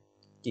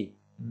কি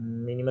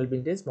minimal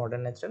vintage,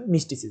 modern, natural,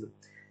 mysticism.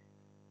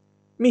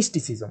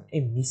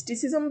 এই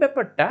মিস্টিসিজম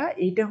ব্যাপারটা,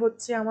 এইটা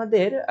হচ্ছে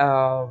আমাদের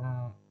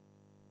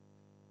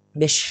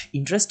বেশ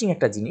ইন্টারেস্টিং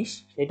একটা জিনিস।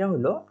 সেটা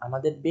হলো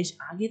আমাদের বেশ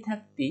আগে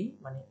থাকতেই,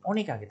 মানে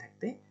অনেক আগে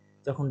থাকতে,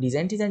 যখন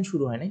ডিজাইন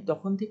শুরু হয় নাই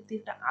তখন থেকে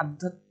একটা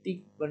আধ্যাত্মিক,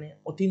 মানে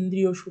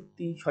অতীন্দ্রিয়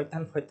শক্তি,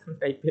 শয়তান ফয়তান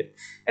টাইপের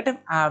একটা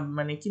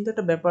মানে কিন্তু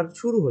একটা ব্যাপার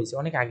শুরু হয়েছে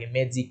অনেক আগে,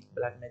 ম্যাজিক,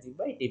 ব্ল্যাক ম্যাজিক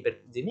বা এই টাইপের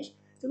জিনিস,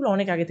 যেগুলো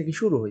অনেক আগে থেকে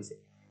শুরু হয়েছে।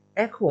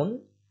 এখন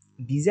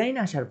ডিজাইন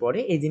আসার পরে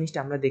এই জিনিসটা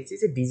আমরা দেখছি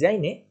যে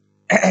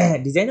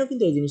ডিজাইনেও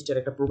কিন্তু এই জিনিসটার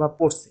একটা প্রভাব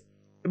পড়ছে,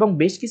 এবং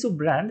বেশ কিছু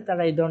ব্র্যান্ড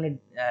তারা এই ধরনের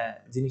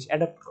জিনিস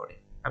অ্যাডাপ্ট করে।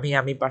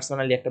 আমি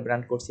পার্সোনালি একটা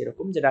ব্র্যান্ড করছি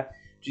এরকম, যেটা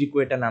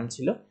ট্রিকোয়েটা নাম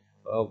ছিল,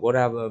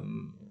 ওরা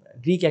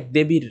গ্রিক এক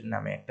দেবীর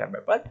নামে একটা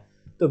ব্যাপার।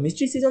 তো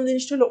মিস্ট্রিসিজম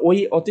জিনিসটা হলো ওই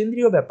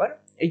অতীন্দ্রিয় ব্যাপার।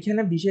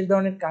 এইখানে বিশেষ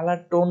ধরনের কালার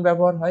টোন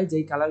ব্যবহার হয়,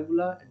 যেই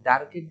কালারগুলো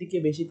ডার্কের দিকে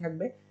বেশি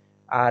থাকবে।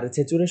 আর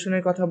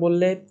স্যাচুরেশনের কথা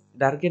বললে,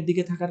 ডার্কের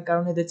দিকে থাকার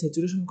কারণে এদের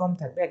স্যাচুরেশন কম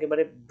থাকবে,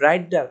 একেবারে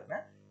ব্রাইট ডার্ক না,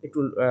 একটু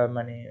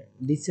মানে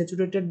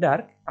ডিসস্যাচুরেটেড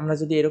ডার্ক। আমরা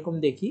যদি এরকম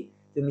দেখি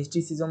যে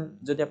মিস্ট্রিসিজম,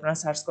 যদি আপনারা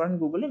সার্চ করেন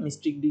গুগলে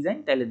মিস্ট্রিক ডিজাইন,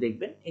 তাহলে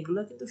দেখবেন এগুলো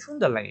কিন্তু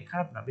সুন্দর লাগে,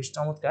 খারাপ না, বেশ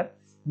চমৎকার।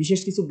 বিশেষ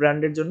কিছু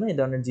ব্র্যান্ডের জন্য এই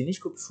ধরনের জিনিস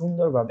খুব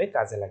সুন্দরভাবে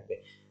কাজে লাগবে।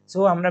 সো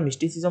আমরা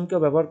মিস্টিসিজমকেও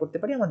ব্যবহার করতে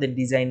পারি আমাদের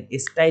ডিজাইন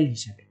স্টাইল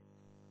হিসাবে।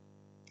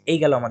 এই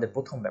গেল আমাদের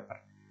প্রথম ব্যাপার,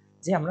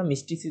 যে আমরা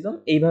মিস্টিসিজম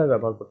এইভাবে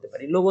ব্যবহার করতে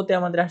পারি। লোগোতে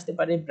আমাদের আসতে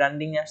পারে,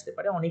 ব্র্যান্ডিংয়ে আসতে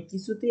পারে, অনেক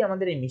কিছুতেই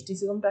আমাদের এই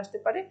মিস্টিসিজমটা আসতে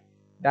পারে,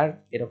 ডার্ক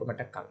এরকম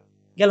একটা কালার।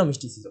 গেল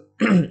মিস্টিসিজম।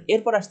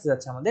 এরপর আসতে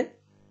যাচ্ছে আমাদের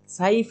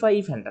সাইফাই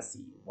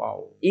ফ্যান্টাসি। ওয়াও,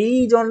 এই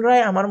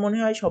জনরায় আমার মনে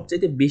হয়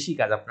সবচাইতে বেশি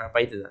কাজ আপনারা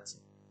পাইতে যাচ্ছে।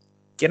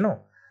 কেন?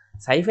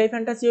 সাইফাই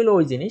ফ্যান্টাসি হলো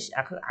ওই জিনিস,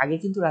 এখন আগে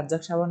কিন্তু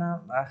রাজ্জাক শাবানা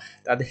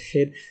তাদের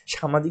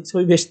সামাজিক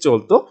ছবি বেশ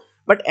চলতো,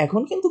 বাট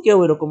এখন কিন্তু কেউ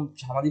এরকম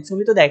সামাজিক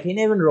ছবি তো দেখেই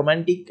না, ইভেন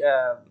রোমান্টিক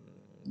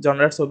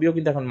জনরার ছবিও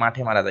কিন্তু এখন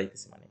মাঠে মারা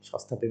যাইতেছে, মানে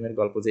সস্তা প্রেমের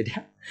গল্প, যেটা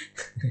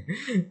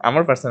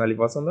আমার পার্সোনালি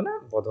পছন্দ না,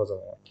 বদহজম।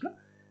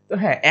 তো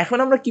হ্যাঁ, এখন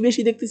আমরা কি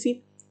বেশি দেখতেছি?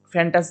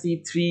 ফ্যান্টাসি,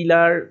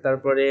 থ্রিলার,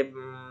 তারপরে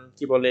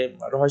কি বলে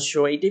রহস্য,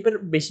 এই টাইপের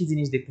বেশি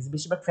জিনিস দেখতেছি।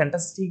 বেশিরভাগ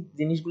ফ্যান্টাসি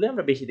জিনিসগুলো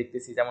আমরা বেশি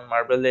দেখতেছি, যেমন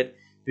মার্বেলের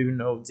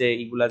বিভিন্ন যে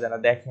এইগুলা যারা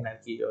দেখেন আর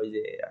কি, ওই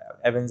যে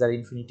অ্যাভেঞ্জার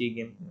ইনফিনিটি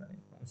গেম, মানে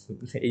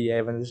এই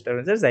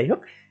অ্যাভেঞ্জার, যাই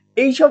হোক,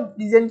 এইসব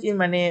ডিজাইন,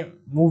 মানে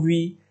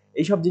মুভি,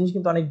 এইসব জিনিস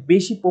কিন্তু অনেক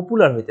বেশি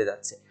পপুলার হইতে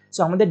যাচ্ছে। সো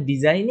আমাদের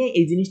ডিজাইনে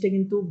এই জিনিসটা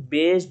কিন্তু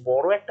বেশ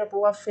বড় একটা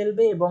প্রভাব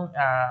ফেলবে, এবং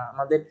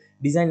আমাদের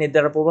ডিজাইন এর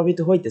দ্বারা প্রভাবিত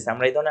হইতেছে।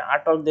 আমরা এই ধরনের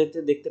আর্ট ওয়ার্ক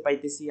দেখতে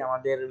পাইতেছি,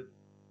 আমাদের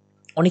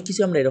অনেক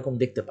কিছু আমরা এরকম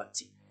দেখতে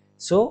পাচ্ছি।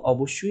 সো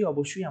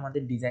অবশ্যই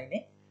আমাদের ডিজাইনে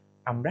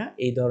আমরা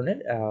এই ধরনের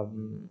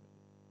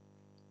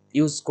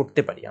ইউজ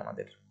করতে পারি।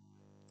 আমাদের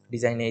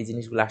ডিজাইনে এই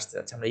জিনিসগুলো আসতে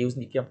যাচ্ছে, আমরা ইউজ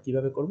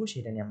কীভাবে করবো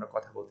সেটা নিয়ে আমরা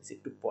কথা বলতেছি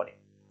একটু পরে।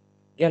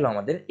 গেল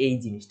আমাদের এই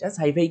জিনিসটা।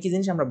 সাইফাই কি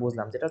জিনিস আমরা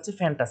বুঝলাম, যেটা হচ্ছে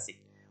ফ্যান্টাসি,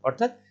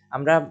 অর্থাৎ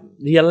আমরা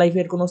রিয়েল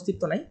লাইফের কোনো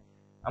অস্তিত্ব নাই,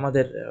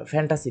 আমাদের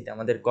ফ্যান্টাসিতে,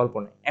 আমাদের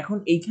কল্পনায়। এখন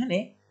এইখানে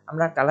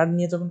আমরা কালার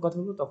নিয়ে যখন কথা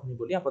বলবো তখনই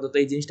বলি, আপাতত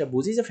এই জিনিসটা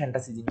বুঝি যে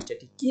ফ্যান্টাসি জিনিসটা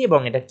ঠিক কী এবং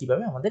এটা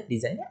কীভাবে আমাদের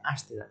ডিজাইনে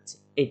আসতে যাচ্ছে।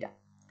 এইটা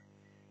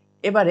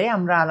এবারে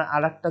আমরা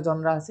আরেকটা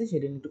জনরা আছে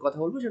সেটা নিয়ে একটু কথা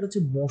বলবো, সেটা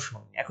হচ্ছে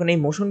মোশন। এখন এই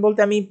মোশন বলতে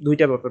আমি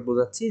দুইটা ব্যাপার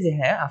বোঝাচ্ছি, যে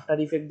হ্যাঁ আফটার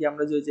ইফেক্ট দিয়ে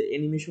আমরা যে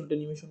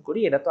অ্যানিমেশন করি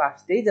এটা তো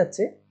আসতেই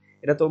যাচ্ছে,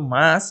 এটা তো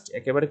মাস্ট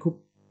একেবারে খুব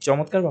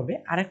চমৎকারভাবে।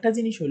 আরেকটা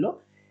জিনিস হলো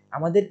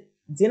আমাদের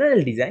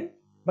জেনারেল ডিজাইন,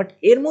 বাট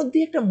এর মধ্যে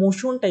একটা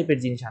মোশন টাইপের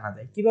জিনিস আনা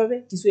যায়। কিভাবে?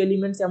 কিছু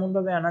এলিমেন্টস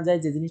এমনভাবে আনা যায়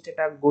যে জিনিসটা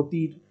একটা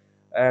গতির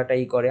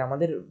টাই করে।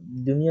 আমাদের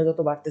দুনিয়া যত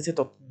বাড়তেছে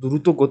তত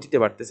দ্রুত গতিতে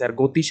বাড়তেছে, আর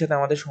গতির সাথে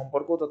আমাদের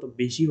সম্পর্ক তত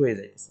বেশি হয়ে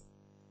যাইতেছে।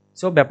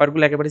 সো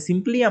ব্যাপারগুলো একেবারে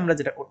সিম্পলি আমরা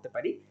যেটা করতে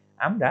পারি,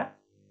 আমরা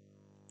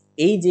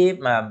এই যে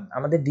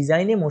আমাদের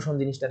ডিজাইনে মোশন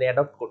জিনিসটারে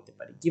অ্যাডপ্ট করতে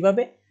পারি।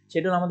 কিভাবে?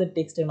 সেটা হলো আমাদের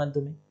টেক্সটের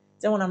মাধ্যমে।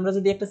 যেমন আমরা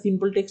যদি একটা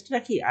সিম্পল টেক্সট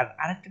রাখি আর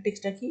আরেকটা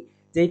টেক্সট রাখি,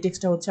 যেই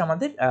টেক্সটটা হচ্ছে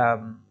আমাদের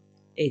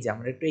এই যে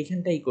আমরা একটু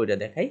এইখানটাই কইরা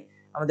দেখাই,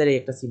 আমাদের এই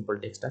একটা সিম্পল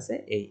টেক্সট আছে,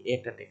 এই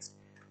একটা টেক্সট।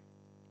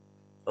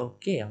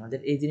 ওকে, আমাদের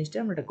এই জিনিসটা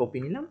আমরা একটা কপি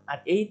নিলাম আর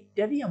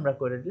এইটারই আমরা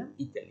করে দিলাম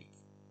ইটালিক।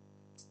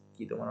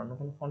 কি তোমার অন্য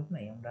কোনো ফন্ট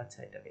নাই? আমরা আচ্ছা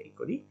এটাকে এই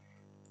করি,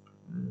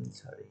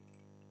 সরি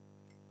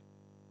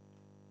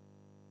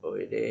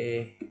ওই রে,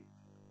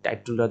 টাইপ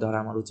টুলটা ধরা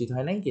আমার উচিত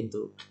হয় নাই, কিন্তু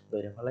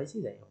ধরে ফেলাইছি।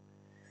 যাই হোক,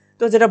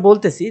 তো যেটা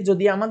বলতেছি,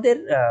 যদি আমাদের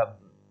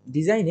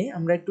ডিজাইনে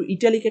আমরা একটু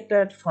ইটালিক একটা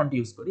ফন্ট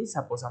ইউজ করি,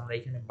 সাপোজ আমরা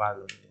এখানে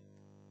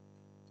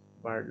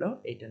বাড়লো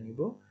এইটা নিব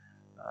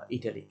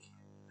ইটালিক,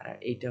 আর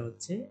এইটা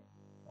হচ্ছে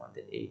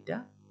আমাদের এইটা,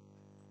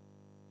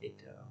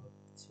 এটা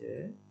হচ্ছে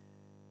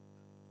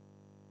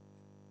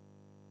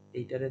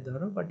এইটারে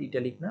ধরো, বাট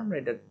ইটালিক না, আমরা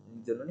এটার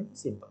জন্য নিব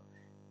সিম্পল।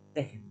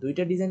 দেখেন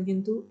দুইটা ডিজাইন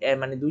কিন্তু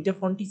মানে দুইটা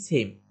ফন্টই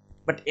সেম,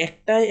 বাট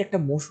একটা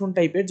মোশন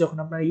টাইপের যখন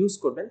আপনারা ইউজ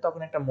করবেন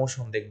তখন একটা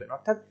মোশন দেখবেন,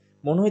 অর্থাৎ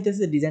মনে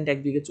হইতেছে ডিজাইনটা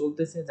একদিকে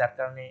চলতেছে, যার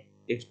কারণে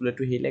টেক্সটগুলো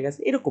একটু হেলে গেছে।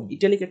 এরকম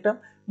ইটালিক একটা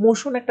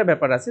মোশন একটা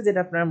ব্যাপার আছে, যেটা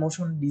আপনারা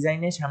মোশন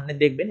ডিজাইনের সামনে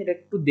দেখবেন, এটা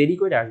একটু দেরি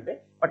করে আসবে,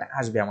 বাট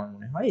আসবে। আমার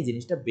মনে হয় এই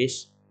জিনিসটা বেশ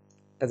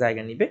একটা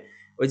জায়গা নিবে।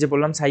 ওই যে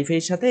বললাম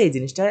সাইফাইয়ের সাথে এই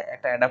জিনিসটা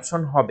একটা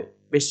অ্যাডাপশন হবে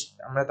বেশ,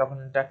 আমরা তখন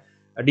একটা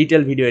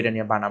ডিটেল ভিডিও এটা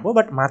নিয়ে বানাবো।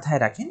 বাট মাথায়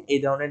রাখেন এই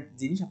ধরনের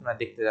জিনিস আপনারা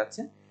দেখতে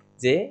যাচ্ছেন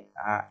যে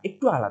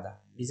একটু আলাদা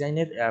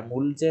ডিজাইনের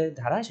মূল যে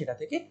ধারা সেটা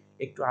থেকে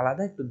একটু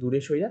আলাদা, একটু দূরে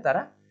সইয়া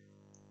তারা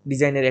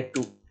ডিজাইনের একটু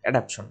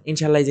অ্যাডাপশন,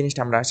 ইনশাল্লাহ এই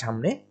জিনিসটা আমরা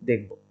সামনে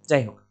দেখব।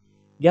 যাই হোক,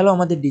 গেল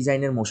আমাদের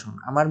ডিজাইনের মোশন।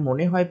 আমার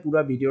মনে হয়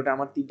পুরো ভিডিওটা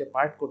আমার 3টে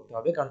পার্ট করতে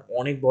হবে, কারণ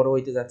অনেক বড়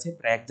হইতে যাচ্ছে,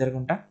 প্রায় 1.5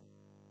 ঘন্টা।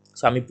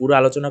 সো আমি পুরো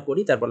আলোচনা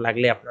করি, তারপর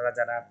লাগলে আপনারা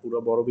যারা পুরো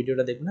বড়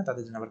ভিডিওটা দেখবেন না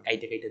তাদের জন্য আবার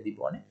কাইটে দিব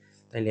অনেক,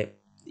 তাইলে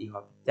ই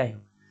হবে। যাই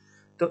হোক,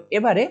 তো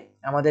এবারে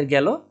আমাদের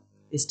গেল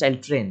স্টাইল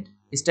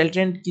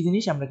ট্রেন্ড কি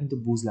জিনিস আমরা কিন্তু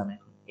বুঝলাম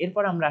এখন।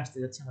 এরপর আমরা আসতে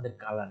যাচ্ছি আমাদের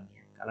কালার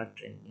নিয়ে, কালার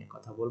ট্রেন্ড নিয়ে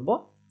কথা বলবো।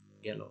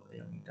 গেল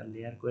আমি একটা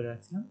লেয়ার করে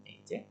রাখছিলাম, এই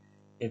যে।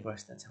 এরপর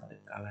আসতে যাচ্ছে আমাদের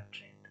colour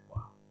trend.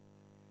 Wow,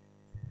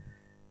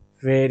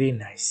 very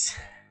nice.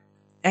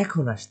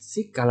 এখন আসছি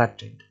কালার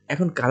ট্রেন্ড।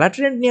 এখন কালার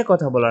ট্রেন্ড নিয়ে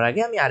কথা বলার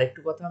আগে আমি আরেকটু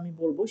কথা আমি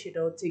বলবো, সেটা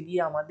হচ্ছে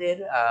গিয়ে আমাদের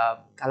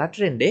কালার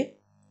ট্রেন্ডে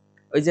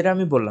ওই যেটা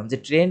আমি বললাম যে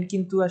ট্রেন্ড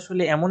কিন্তু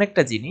আসলে এমন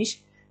একটা জিনিস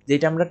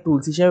যেটা আমরা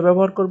টুলস হিসেবে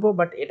ব্যবহার করব,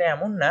 বাট এটা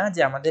এমন না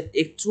যে আমাদের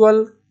অ্যাকচুয়াল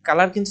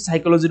কালার কিন্তু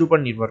সাইকোলজির উপর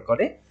নির্ভর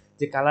করে।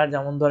 যে কালার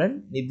যেমন ধরেন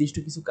নির্দিষ্ট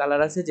কিছু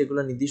কালার আছে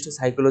যেগুলো নির্দিষ্ট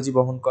সাইকোলজি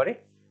বহন করে,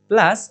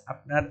 প্লাস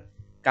আপনার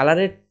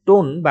কালারের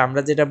টোন বা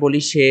আমরা যেটা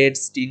বলি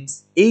শেডস টিনস,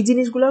 এই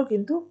জিনিসগুলোও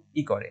কিন্তু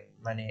করে,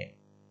 মানে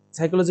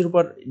সাইকোলজির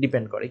উপর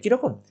ডিপেন্ড করে।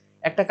 কিরকম?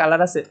 একটা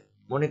কালার আছে,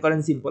 মনে করেন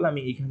সিম্পল আমি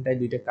এইখানটায়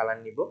 2টা কালার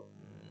নিব,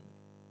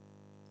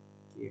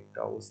 কি একটা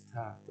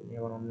অবস্থা, তুমি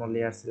আবার অন্য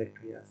লেয়ার সিলেক্ট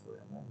হয়ে আসো,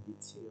 এমন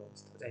দিচ্ছি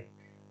অবস্থা। যাই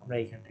আমরা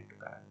এইখানটা একটু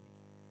কালার নিই।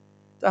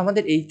 তো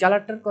আমাদের এই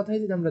কালারটার কথাই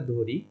যদি আমরা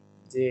ধরি,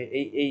 যে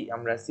এই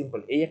আমরা সিম্পল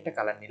এই একটা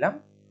কালার নিলাম,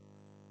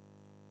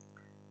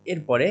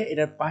 এরপরে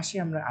এটার পাশে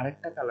আমরা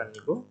আরেকটা কালার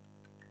নিব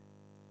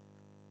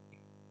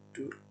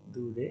একটু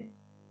দূরে,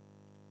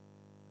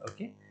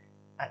 ওকে,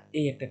 আর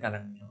এই একটা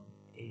কালার নিলাম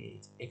এই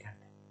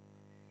এখানটা।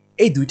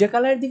 এই 2টা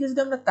কালারের দিকে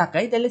যদি আমরা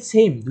তাকাই তাহলে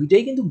সেম,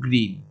 দুইটাই কিন্তু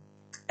গ্রিন।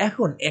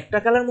 এখন একটা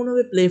কালার মনে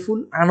হবে প্লেফুল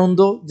আনন্দ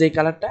যে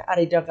কালারটা, আর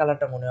এটা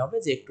কালারটা মনে হবে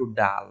যে একটু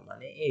ডাল,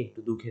 মানে একটু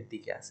দুঃখের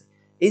দিকে আছে।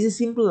 এই যে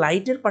সিম্পল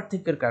লাইটের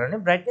পার্থক্যের কারণে,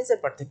 ব্রাইটনেসের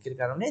পার্থক্যের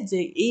কারণে যে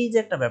এই যে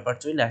একটা ব্যাপার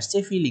চলে আসছে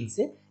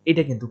ফিলিংসে,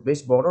 এটা কিন্তু বেশ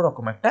বড়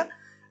রকম একটা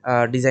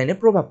ডিজাইনে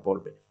প্রভাব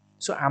পড়বে।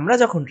 সো আমরা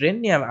যখন ট্রেন্ড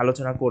নিয়ে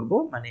আলোচনা করব,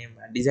 মানে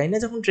ডিজাইনে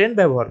যখন ট্রেন্ড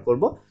ব্যবহার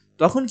করব,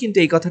 তখন কিন্তু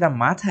এই কথাটা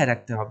মাথায়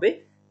রাখতে হবে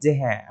যে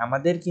হ্যাঁ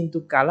আমাদের কিন্তু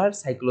কালার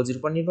সাইকোলজির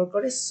উপর নির্ভর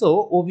করে। সো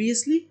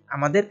অবভিয়াসলি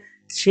আমাদের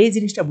সেই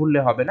জিনিসটা ভুললে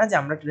হবে না যে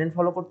আমরা ট্রেন্ড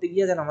ফলো করতে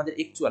গিয়ে যেন আমাদের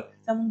অ্যাকচুয়াল,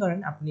 যেমন ধরেন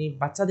আপনি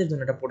বাচ্চাদের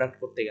জন্য একটা প্রোডাক্ট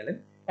করতে গেলেন,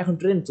 এখন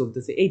ট্রেন্ড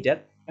চলতেছে এইটার,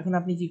 এখন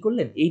আপনি কি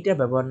করলেন এইটা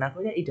ব্যবহার না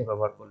করে এইটা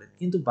ব্যবহার করলেন,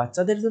 কিন্তু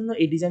বাচ্চাদের জন্য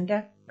এই ডিজাইনটা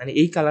মানে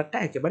এই কালারটা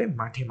একেবারে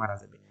মাঠে মারা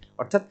যাবে।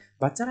 অর্থাৎ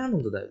বাচ্চারা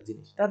আনন্দদায়ক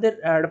জিনিস, তাদের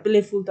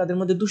প্লেফুল, তাদের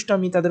মধ্যে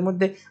দুষ্টামি, তাদের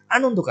মধ্যে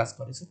আনন্দ কাজ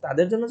করে। সো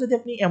তাদের জন্য যদি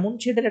আপনি এমন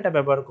শেডের একটা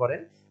ব্যবহার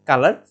করেন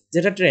কালার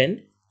যেটা ট্রেন্ড,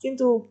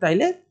 কিন্তু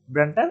তাইলে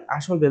ব্র্যান্ডটার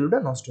আসল ভ্যালুটা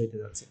নষ্ট হতে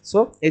যাচ্ছে। সো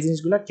এই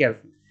জিনিসগুলো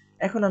কেয়ারফুল।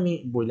 এখন আমি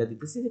বইলা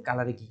দিতেছি যে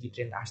কালারে কি কি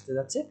ট্রেন্ড আসতে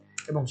যাচ্ছে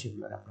এবং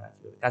সেগুলো আপনারা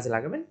কিভাবে কাজে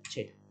লাগাবেন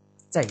সেটা।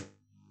 চাই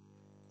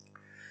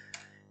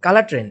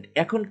কালার ট্রেন্ড।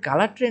 এখন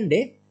কালার ট্রেন্ডে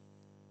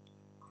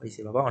হয়েছে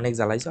বাবা, অনেক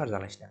জ্বালাইছো, আর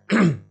জ্বালাইস না।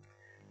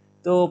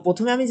 তো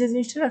প্রথমে আমি যে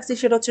জিনিসটা রাখছি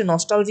সেটা হচ্ছে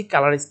নস্টালজিক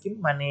কালার স্কিম,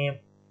 মানে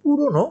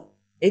পুরনো,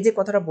 এই যে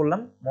কথাটা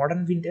বললাম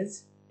মডার্ন ভিন্টেজ,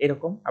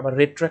 এরকম। আবার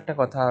রেট্রো একটা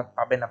কথা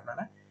পাবেন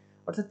আপনারা।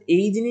 অর্থাৎ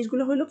এই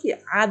জিনিসগুলো হলো কি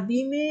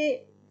আদিমে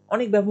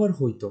অনেক ব্যবহার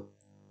হইতো,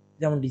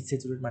 যেমন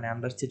ডিস্যাচুরেট মানে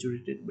আন্ডার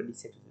স্যাচুরেটেড বা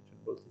ডিস্যাচুরেটেড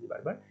বলতেছি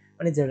বারবার,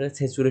 মানে যারা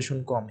স্যাচুরেশন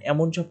কম,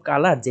 এমন সব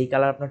কালার যেই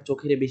কালার আপনার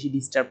চোখের বেশি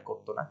ডিস্টার্ব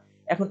করতো না।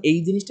 এখন এই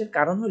জিনিসটার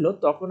কারণ হলো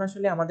তখন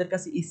আসলে আমাদের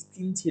কাছে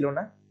স্কিন ছিল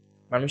না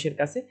মানুষের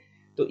কাছে।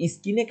 তো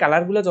স্কিনে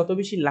কালারগুলো যত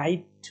বেশি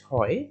লাইট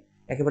হয়,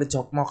 একেবারে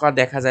ঝকমকা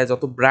দেখা যায়,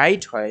 যত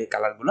ব্রাইট হয়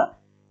কালারগুলো,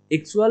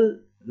 অ্যাকচুয়াল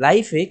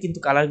লাইফে কিন্তু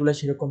কালারগুলো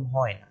সেরকম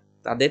হয় না,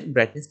 তাদের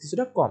ব্রাইটনেস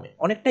কিছুটা কমে,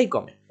 অনেকটাই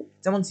কমে।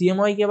 যেমন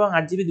সিএমওয়াইকে এবং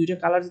আরজিবি দুইটা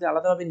কালার যদি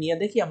আলাদাভাবে নিয়ে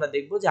দেখি আমরা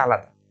দেখবো যে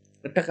আলাদা।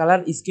 একটা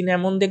কালার স্কিনে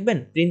এমন দেখবেন,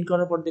 প্রিন্ট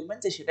করার পর দেখবেন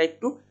যে সেটা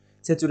একটু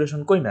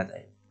স্যাচুরেশন কমে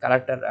যায়,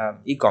 কালারটার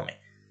কমে।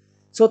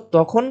 সো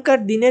তখনকার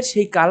দিনের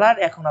সেই কালার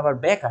এখন আবার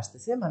ব্যাক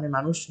আসতেছে, মানে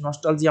মানুষ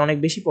নস্টালজিয়া অনেক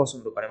বেশি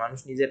পছন্দ করে, মানুষ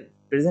নিজের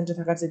প্রেজেন্টে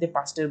থাকার চাইতে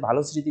পাস্টের ভালো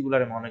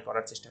স্মৃতিগুলোরে মনে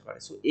করার চেষ্টা করে।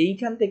 সো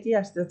এইখান থেকেই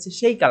আসতে যাচ্ছে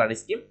সেই কালার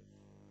স্কিম।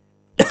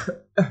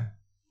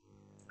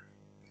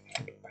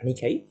 পানি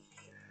খাই।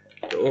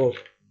 তো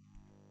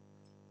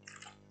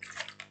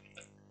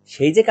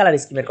সেই যে কালার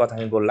স্কিমের কথা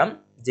আমি বললাম,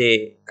 যে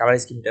কালার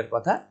স্কিমটার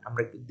কথা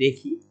আমরা একটু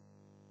দেখি।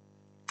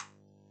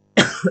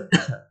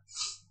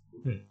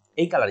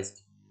 এই কালার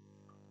স্কিম,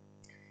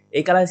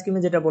 এই কালার স্কিমে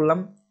যেটা বললাম,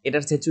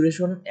 এটার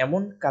স্যাচুরেশন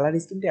এমন, কালার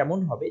স্কিমটা এমন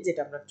হবে যেটা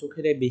আপনার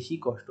চোখের বেশি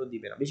কষ্ট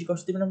দিবে না। বেশি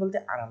কষ্ট দিবে না বলতে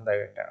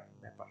আরামদায়ক একটা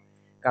ব্যাপার।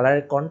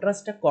 কালারের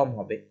কন্ট্রাস্টটা কম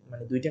হবে,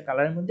 মানে দুইটা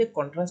কালারের মধ্যে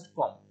কন্ট্রাস্ট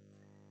কম।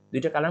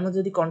 দুইটা কালার মধ্যে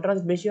যদি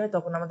কন্ট্রাস্ট বেশি হয়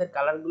তখন আমাদের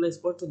কালারগুলো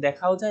স্পষ্ট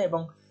দেখাও যায়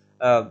এবং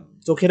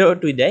চোখেরও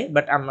টুই দেয়,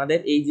 বাট আমাদের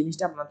এই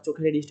জিনিসটা আপনার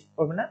চোখের ডিস্টার্ব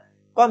করবে না।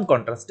 কম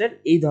কন্ট্রাস্টের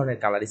এই ধরনের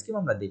কালার স্কিম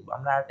আমরা দেখবো।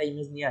 আমরা একটা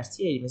ইমেজ নিয়ে আসছি,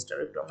 এই ইমেজটার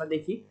একটু আমরা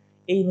দেখি।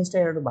 এই ইমেজটা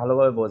একটু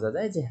ভালোভাবে বোঝা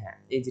যায় যে হ্যাঁ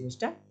এই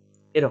জিনিসটা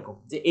এরকম,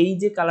 যে এই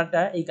যে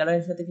কালারটা, এই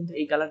কালারের সাথে কিন্তু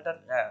এই কালারটার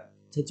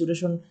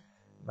স্যাচুরেশন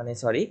মানে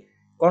সরি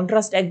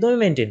কন্ট্রাস্ট একদমই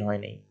মেনটেন হয়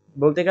নাই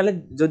বলতে গেলে।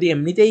 যদি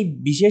এমনিতেই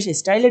বিশেষ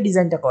স্টাইলে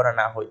ডিজাইনটা করা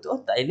না হইতো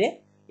তাইলে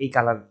এই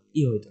কালার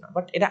হইতো না,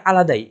 বাট এটা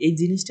আলাদাই। এই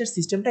জিনিসটার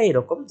সিস্টেমটা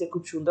এরকম যে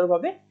খুব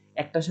সুন্দরভাবে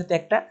একটার সাথে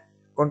একটা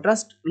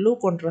কন্ট্রাস্ট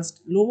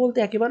লো বলতে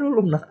একেবারে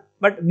লো না,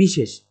 বাট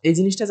বিশেষ। এই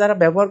জিনিসটা যারা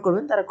ব্যবহার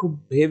করবেন তারা খুব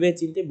ভেবে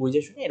চিন্তে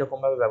বুঝে শুনে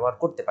এরকমভাবে ব্যবহার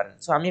করতে পারেন।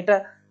 সো আমি একটা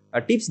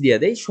টিপস দিয়ে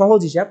দেই,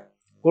 সহজ হিসাব।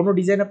 কোনো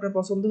ডিজাইন আপনার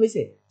পছন্দ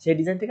হয়েছে, সেই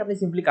ডিজাইন থেকে আপনি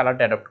সিম্পলি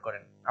কালারটা অ্যাডপ্ট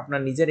করেন। আপনার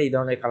নিজের এই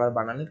ধরনের কালার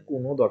বানানোর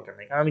কোনো দরকার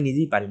নেই, কারণ আমি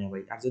নিজেই পারি না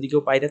ভাই। আর যদি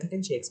কেউ পাইরে থাকেন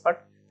সে এক্সপার্ট,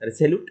 তাহলে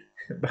স্যালুট,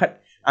 বাট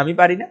আমি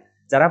পারি না।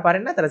 যারা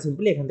পারেন না তারা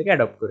সিম্পলি এখান থেকে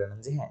অ্যাডপ্ট করে নেন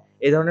যে হ্যাঁ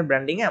এই ধরনের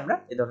ব্র্যান্ডিংয়ে আমরা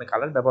এই ধরনের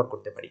কালার ব্যবহার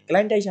করতে পারি।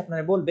 ক্লায়েন্ট এসে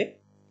আপনারা বলবে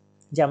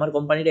যে আমার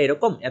কোম্পানিটা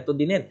এরকম, এত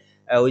দিনের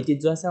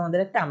ঐতিহ্য আছে আমাদের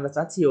একটা, আমরা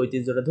চাচ্ছি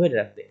ঐতিহ্যটা ধরে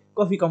রাখতে।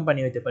 কফি কোম্পানি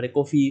হতে পারে,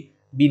 কফি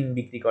বিন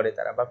বিক্রি করে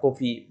তারা, বা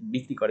কফি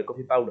বিক্রি করে,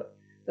 কফি পাউডার।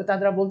 তো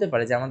তারা বলতে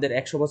পারে যে আমাদের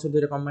 100 বছর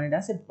ধরে কোম্পানিটা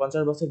আছে,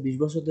 50 বছর 20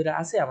 বছর ধরে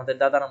আছে, আমাদের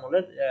দাদার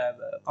আমলের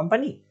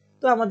কোম্পানি।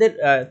 তো আমাদের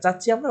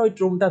চাচ্ছি আমরা ওই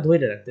ট্রোনটা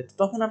ধরে রাখতে। তো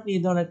তখন আপনি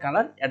এই ধরনের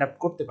কালার অ্যাডাপ্ট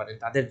করতে পারেন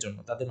তাদের জন্য,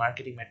 তাদের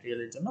মার্কেটিং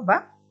ম্যাটেরিয়ালের জন্য, বা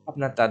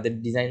আপনার তাদের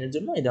ডিজাইনের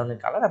জন্য এই ধরনের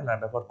কালার আপনারা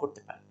ব্যবহার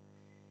করতে পারেন।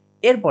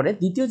 এরপরে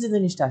দ্বিতীয় যে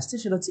জিনিসটা আসছে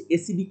সেটা হচ্ছে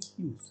এসিডিক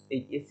হিউজ।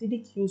 এই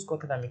এসিডিক হিউজ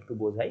কথাটা আমি একটু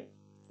বোঝাই।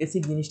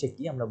 এসিড জিনিসটা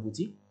কি আমরা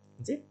বুঝি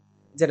যে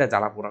যেটা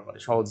জ্বালা পোড়া করে,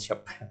 সহজ হিসাব।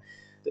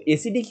 তো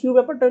এসিডিক হিউ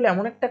ব্যাপারটা হলো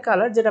এমন একটা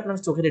কালার যেটা আপনার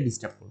চোখের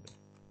ডিস্টার্ব করবে,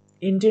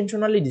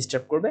 ইন্টেনশনালি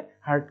ডিস্টার্ব করবে,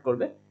 হার্ট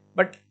করবে,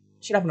 বাট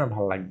সেটা আপনার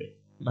ভালো লাগবে।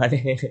 মানে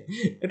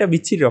এটা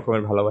বিচ্ছিরি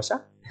রকমের ভালোবাসা।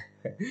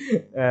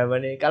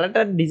 মানে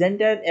কালারটার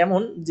ডিজাইনটা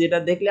এমন যেটা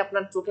দেখলে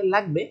আপনার চোখে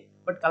লাগবে,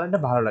 বাট কালারটা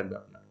ভালো লাগবে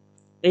আপনার।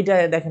 এইটা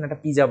দেখেন একটা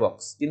পিজা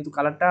বক্স, কিন্তু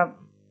কালারটা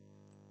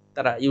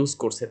তারা ইউজ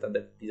করছে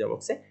তাদের পিজা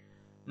বক্সে।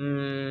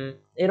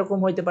 এরকম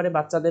হইতে পারে,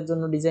 বাচ্চাদের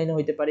জন্য ডিজাইন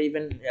হইতে পারে,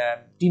 ইভেন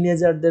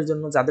টিনেজারদের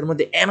জন্য যাদের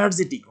মধ্যে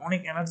এনার্জেটিক,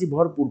 অনেক এনার্জি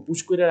ভরপুর, পুশ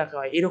করে রাখা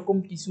হয়, এরকম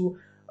কিছু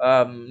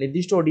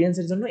নির্দিষ্ট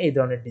অডিয়েন্সের জন্য এই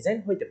ধরনের ডিজাইন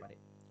হইতে পারে।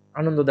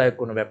 আনন্দদায়ক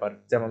কোনো ব্যাপার,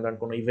 যেমন ধরেন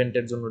কোনো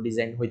ইভেন্টের জন্য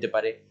ডিজাইন হইতে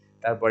পারে।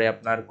 তারপরে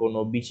আপনার কোনো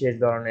বিশেষ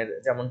ধরনের,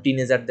 যেমন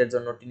টিনেজারদের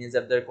জন্য,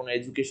 টিনেজারদের কোনো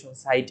এডুকেশন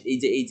সাইট, এই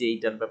যে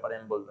এইটার ব্যাপারে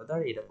আমি বলতে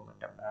ধর এরকম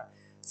একটা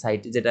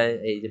সাইট, যেটা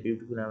এই যে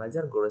বিউটিফুল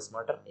অ্যানালাইজার, গ্রো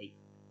স্মার্টার, এই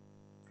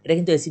এটা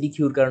কিন্তু অ্যাসিডিক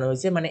হিউর কারণে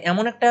হয়েছে। মানে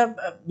এমন একটা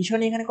বিষয়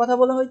নিয়ে এখানে কথা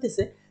বলা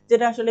হইতেছে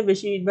যেটা আসলে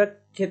বেশিরভাগ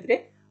ক্ষেত্রে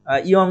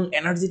ইয়ং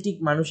এনার্জেটিক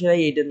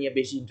মানুষেরাই এটা নিয়ে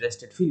বেশি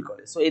ইন্টারেস্টেড ফিল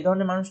করে। সো এই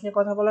ধরনের মানুষ নিয়ে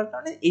কথা বলার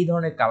কারণে এই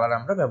ধরনের কালার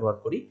আমরা ব্যবহার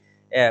করি,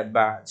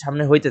 বা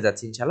সামনে হইতে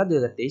যাচ্ছে ইনশাল্লাহ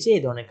 2023-এ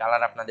এই ধরনের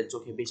কালার আপনাদের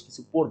চোখে বেশ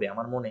কিছু পড়বে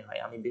আমার মনে হয়।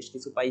 আমি বেশ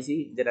কিছু পাইছি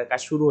যেটার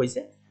কাজ শুরু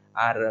হয়েছে,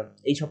 আর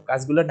এইসব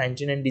কাজগুলো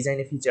 99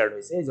 ডিজাইনে ফিচার্ড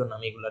হয়েছে, এই জন্য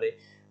আমি এগুলারে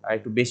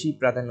একটু বেশি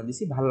প্রাধান্য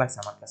দিছি। ভালো লাগছে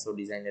আমার কাছেও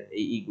ডিজাইনের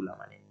এইগুলা,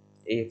 মানে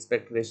এই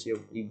এক্সপেক্ট রেশিও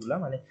এইগুলা,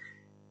 মানে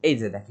এই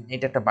যে দেখেন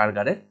এটা একটা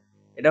বার্গারের,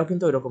 এটাও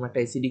কিন্তু ওইরকম একটা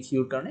এসিডিক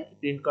হিউর কারণে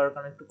প্রিন্ট করার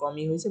কারণে একটু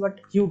কমই হয়েছে, বাট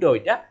হিউটা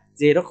ওইটা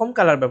যে এরকম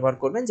কালার ব্যবহার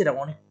করবেন যেটা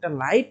অনেকটা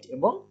লাইট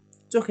এবং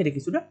চোখের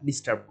কিছুটা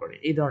ডিস্টার্ব করে,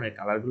 এই ধরনের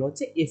কালারগুলো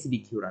হচ্ছে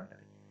এসিডিক হিউর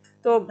আন্ডারে।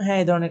 তো হ্যাঁ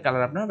এই ধরনের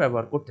কালার আপনারা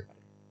ব্যবহার করতে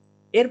পারেন।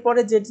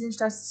 এরপরে যে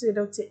জিনিসটা আসছে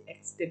এটা হচ্ছে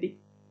এক্সটেটিক।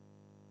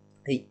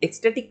 এই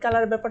এক্সটেটিক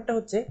কালার ব্যাপারটা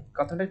হচ্ছে,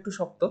 কথাটা একটু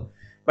শক্ত,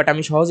 বাট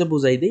আমি সহজে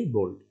বুঝাই দিই।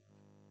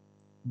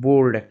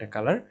 বোল্ড একটা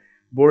কালার,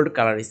 বোল্ড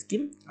কালার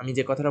স্কিম। আমি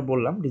যে কথাটা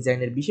বললাম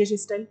ডিজাইনের বিশেষ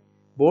স্টাইল,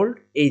 বোল্ড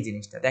এই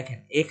জিনিসটা দেখেন,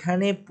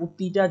 এখানে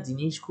প্রতিটা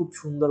জিনিস খুব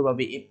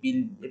সুন্দরভাবে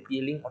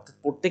এপিলিং, অর্থাৎ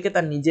প্রত্যেকে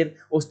তার নিজের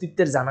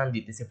অস্তিত্বের জানান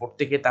দিতেছে,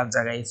 প্রত্যেকে তার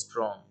জায়গায়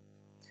স্ট্রং।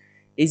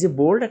 এই যে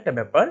বোল্ড একটা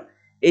ব্যাপার,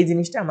 এই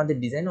জিনিসটা আমাদের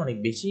ডিজাইনে অনেক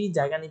বেশি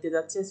জায়গা নিতে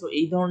যাচ্ছে। সো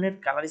এই ধরনের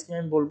কালার স্কিম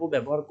আমি বলবো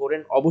ব্যবহার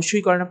করেন,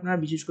 অবশ্যই করেন আপনারা,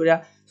 বিশেষ করে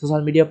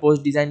সোশ্যাল মিডিয়া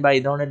পোস্ট ডিজাইন বা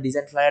এই ধরনের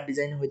ডিজাইন, ফ্লায়ার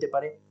ডিজাইন হইতে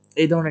পারে,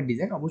 এই ধরনের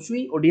ডিজাইন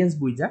অবশ্যই অডিয়েন্স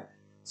বুঝা।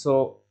 সো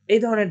এই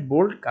ধরনের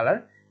বোল্ড কালার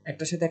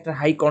একটার সাথে একটা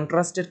হাই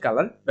কন্ট্রাস্টেড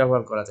কালার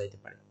ব্যবহার করা যাইতে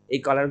পারে। এই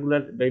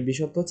কালারগুলোর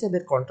বিশেষত্ব হচ্ছে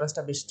এদের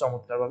কন্ট্রাস্টটা বেশ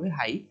চমৎকারভাবে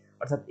হাই,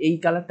 অর্থাৎ এই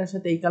কালারটার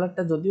সাথে এই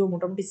কালারটা যদিও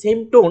মোটামুটি same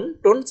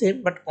tone same,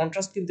 but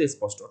contrast কিন্তু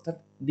স্পষ্ট, অর্থাৎ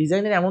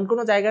ডিজাইনের এমন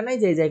কোনো জায়গা নাই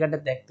যে এই জায়গাটা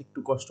দেখতে একটু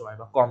কষ্ট হয়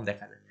বা কম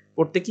দেখা যায়,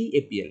 প্রত্যেকেই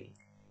এপিএল।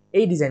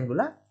 এই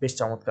ডিজাইনগুলো বেশ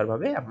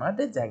চমৎকারভাবে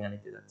আমাদের জায়গা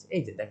নিতে যাচ্ছে।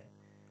 এই যে দেখেন,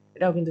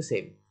 এটাও কিন্তু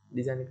সেম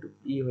ডিজাইন, একটু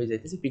হয়ে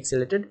যাইতেছে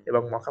পিক্সেলেটেড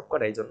এবং মকআপ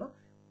করা এই জন্য,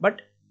 বাট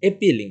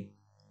এপিএলিং।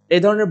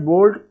 এই ধরনের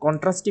বোল্ড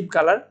কন্ট্রাস্টিভ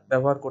কালার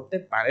ব্যবহার করতে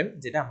পারেন,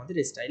 যেটা আমাদের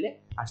স্টাইলে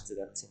আসতে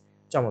যাচ্ছে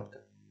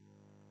চমৎকার।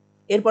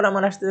 এরপর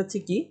আমার আসতে যাচ্ছে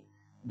কি,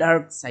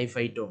 ডার্ক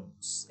সাইফাই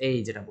টোনস। এই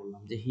যেটা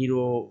বললাম যে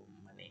হিরো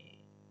মানে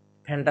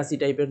ফ্যান্টাসি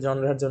টাইপের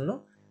জনরার জন্য,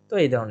 তো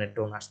এই ধরনের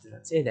টোন আসতে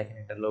যাচ্ছে। এই দেখেন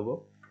একটা লোগো,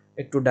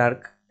 একটু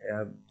ডার্ক,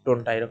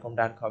 টোনটা এরকম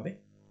ডার্ক হবে,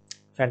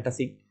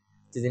 ফ্যান্টাসিক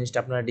যে জিনিসটা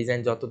আপনারা ডিজাইন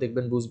যত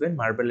দেখবেন বুঝবেন,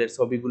 মার্বেলের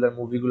ছবিগুলোর,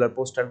 মুভিগুলোর,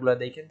 পোস্টারগুলো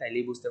দেখেন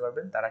তাইলেই বুঝতে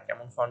পারবেন তারা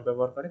কেমন ফন্ট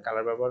ব্যবহার করে,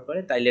 কালার ব্যবহার করে,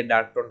 তাইলে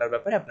ডার্ক টোনটার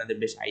ব্যাপারে আপনাদের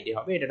বেশ আইডিয়া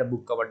হবে। এটা একটা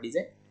বুক কভার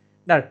ডিজাইন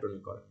ডার্ক টোন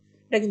করে,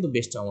 এটা কিন্তু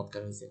বেশ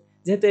চমৎকার হয়েছে।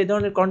 যেহেতু এই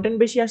ধরনের কন্টেন্ট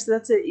বেশি আসতে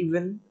যাচ্ছে,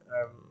 ইভেন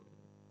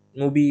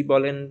মুভি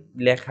বলেন,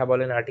 লেখা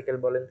বলেন, আর্টিকেল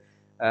বলেন,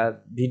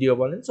 ভিডিও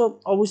বলেন, সো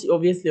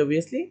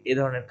অবভিয়াসলি এই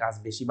ধরনের কাজ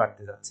বেশি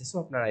বাড়তে যাচ্ছে। সো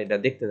আপনারা এটা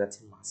দেখতে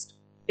যাচ্ছেন মাস্ট।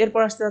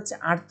 এরপর আসতে যাচ্ছে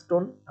আর্থ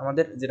টোন,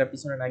 আমাদের যেটা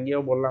পিছনে না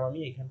গিয়েও বললাম আমি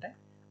এইখানটায়,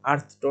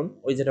 আর্থ টোন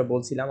ওই যেটা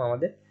বলছিলাম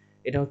আমাদের,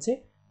 এটা হচ্ছে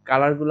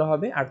কালারগুলো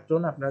হবে আর্থ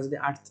টোন। আপনারা যদি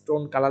আর্থ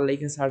টোন কালার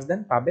লিখে সার্চ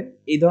দেন পাবেন।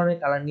 এই ধরনের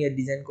কালার নিয়ে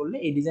ডিজাইন করলে,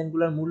 এই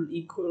ডিজাইনগুলোর মূল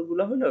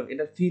ইগুলো হলো,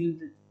 এটা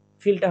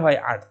ফিলটা হয়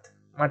আর্থ,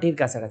 মাটির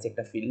কাছাকাছি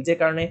একটা ফিল, যে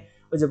কারণে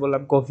ওই যে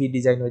বললাম কফি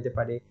ডিজাইন হইতে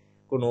পারে,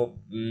 কোনো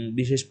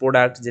বিশেষ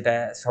প্রোডাক্ট যেটা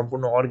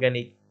সম্পূর্ণ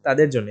অর্গানিক,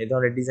 তাদের জন্য এই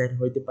ধরনের ডিজাইন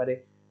হইতে পারে।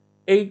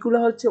 এইগুলো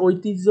হচ্ছে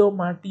ঐতিহ্য,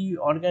 মাটি,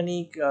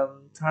 অর্গানিক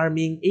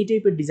ফার্মিং, এই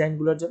টাইপের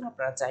ডিজাইনগুলোর জন্য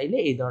আপনারা চাইলে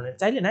এই ধরনের,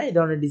 চাইলে না, এই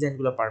ধরনের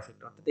ডিজাইনগুলো পারফেক্ট,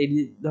 অর্থাৎ এই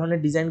ধরনের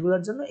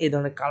ডিজাইনগুলোর জন্য এই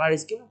ধরনের কালার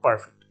স্কিম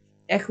পারফেক্ট।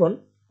 এখন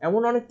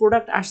এমন অনেক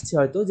প্রোডাক্ট আসছে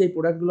হয়তো, যে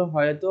প্রোডাক্টগুলো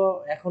হয়তো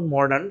এখন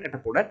মডার্ন একটা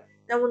প্রোডাক্ট,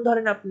 যেমন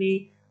ধরেন আপনি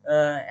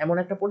এমন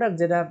একটা প্রোডাক্ট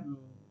যেটা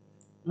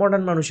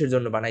মডার্ন মানুষের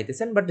জন্য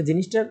বানাইতেছেন, বাট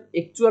জিনিসটার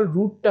অ্যাকচুয়াল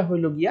রুটটা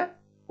হইল গিয়া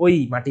ওই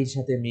মাটির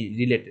সাথে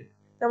রিলেটেড।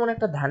 তেমন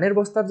একটা ধানের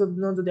বস্তার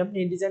জন্য যদি আপনি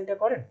এই ডিজাইনটা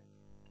করেন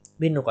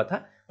ভিন্ন কথা,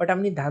 বাট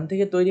আপনি ধান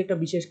থেকে তৈরি একটা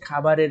বিশেষ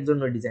খাবারের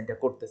জন্য ডিজাইনটা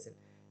করতেছেন,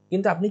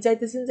 কিন্তু আপনি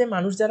চাইতেছেন যে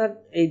মানুষ যারা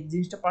এই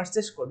জিনিসটা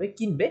পারচেস করবে,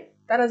 কিনবে,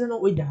 তারা যেন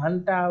ওই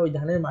ধানটা, ওই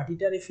ধানের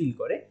মাটিটারে ফিল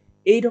করে,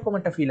 এইরকম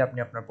একটা ফিল আপনি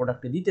আপনার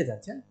প্রোডাক্টে দিতে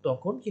যাচ্ছেন,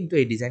 তখন কিন্তু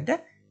এই ডিজাইনটা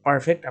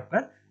পারফেক্ট,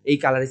 আপনার এই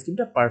কালার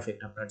স্কিমটা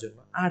পারফেক্ট আপনার জন্য।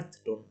 আর্থ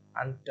টোন,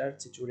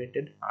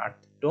 আনটাচুরেটেড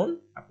আর্থ টোন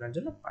আপনার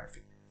জন্য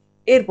পারফেক্ট।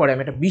 এরপরে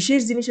আমি একটা বিশেষ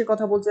জিনিসের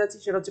কথা বলতে চাচ্ছি,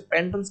 সেটা হচ্ছে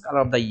প্যান্টনস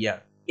কালার অফ দ্য ইয়ার।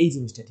 এই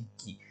জিনিসটা ঠিক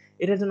কি,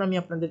 এটার জন্য আমি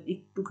আপনাদের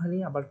একটুখানি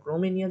আবার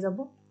ক্রমে নিয়ে যাব।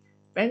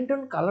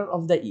 প্যান্টন কালার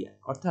অফ দ্য ইয়ার,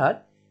 অর্থাৎ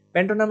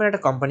প্যান্টন নামের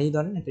একটা কোম্পানি,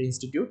 ধরেন একটা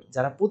ইনস্টিটিউট,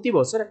 যারা প্রতি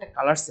বছর একটা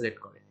কালার সিলেক্ট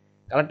করে,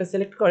 কালারটা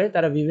সিলেক্ট করে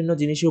তারা বিভিন্ন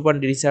জিনিসের উপর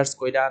রিসার্চ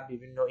কইরা,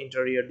 বিভিন্ন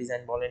ইন্টেরিয়র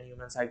ডিজাইন বলেন,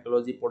 হিউম্যান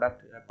সাইকোলজি, প্রোডাক্ট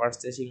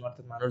পারচেসিং,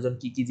 অর্থাৎ মানুষজন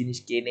কী কী জিনিস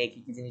কেনে, কী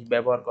কী জিনিস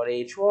ব্যবহার করে,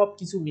 সব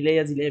কিছু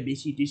মিলাইয়া ঝিলাইয়া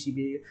বেশি টিসি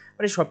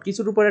মানে সব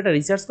কিছুর উপর একটা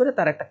রিসার্চ করে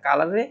তারা একটা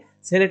কালারে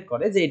সিলেক্ট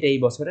করে যে এটা এই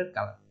বছরের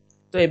কালার।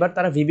 তো এবার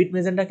তারা ভিভিড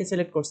মেজেন্টাকে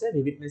সিলেক্ট করছে।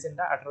 ভিভিড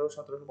মেজেন্টা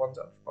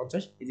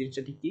 18-1750, এই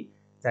জিনিসটা ঠিক কি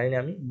জানি না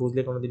আমি,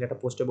 বুঝলে কোনোদিন একটা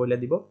পোস্টে বলে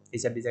দিব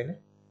এইচআর ডিজাইনে।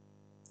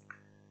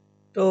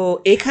 তো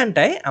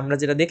এখানটায় আমরা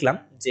যেটা দেখলাম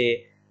যে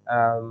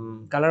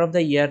কালার অফ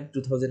দ্য ইয়ার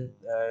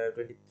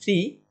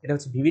 2023, এটা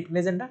হচ্ছে ভিভিড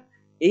মেজেন্টা।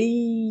 এই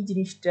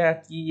জিনিসটা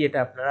কি, এটা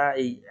আপনারা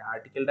এই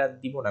আর্টিকেলটা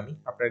দিব না আমি,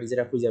 আপনারা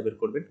নিজেরা খুঁজে বের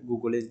করবেন,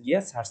 গুগলে গিয়ে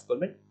সার্চ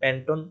করবেন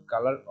প্যান্টন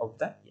colour of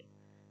the year,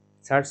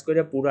 search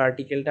করে পুরো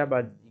আর্টিকেলটা বা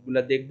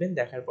এগুলো দেখবেন।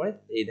 দেখার পরে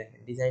এই দেখেন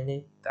ডিজাইনে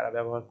তারা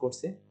ব্যবহার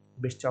করছে,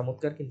 বেশ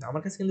চমৎকার, কিন্তু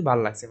আমার কাছে কিন্তু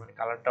ভালো লাগছে, মানে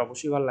কালারটা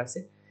অবশ্যই ভালো লাগছে,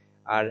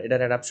 আর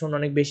এটার অ্যাডাপশন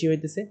অনেক বেশি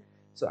হইতেছে।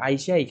 সো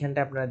আইসা এইখানটা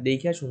আপনারা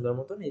দেখে সুন্দর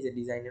মতন এই যে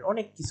ডিজাইনের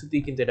অনেক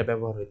কিছুতেই কিন্তু এটা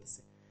ব্যবহার হইতেছে।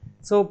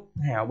 সো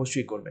হ্যাঁ,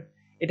 অবশ্যই করবেন।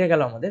 এটা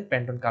গেল আমাদের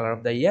প্যান্টন কালার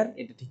অফ দ্য ইয়ার।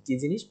 এটা ঠিক কী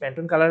জিনিস,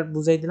 প্যান্টন কালার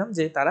বুঝাই দিলাম,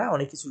 যে তারা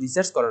অনেক কিছু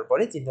রিসার্চ করার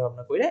পরে চিন্তা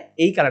ভাবনা করে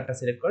এই কালারটা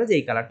সিলেক্ট করে যে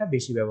এই কালারটা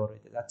বেশি ব্যবহার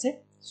হইতে যাচ্ছে,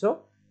 সো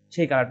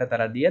সেই কালারটা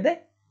তারা দিয়ে দেয়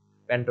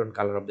প্যান্টন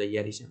কালার অফ দ্য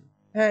ইয়ার হিসেবে।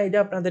 হ্যাঁ, এটা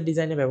আপনাদের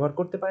ডিজাইনে ব্যবহার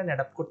করতে পারেন,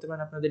 অ্যাডাপ্ট করতে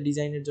পারেন আপনাদের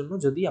ডিজাইনের জন্য,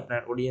 যদি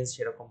আপনার অডিয়েন্স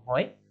সেরকম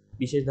হয়,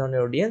 বিশেষ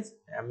ধরনের অডিয়েন্স।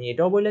 আমি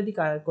এটাও বলে দিই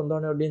কোন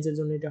ধরনের অডিয়েন্সের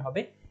জন্য এটা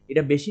হবে।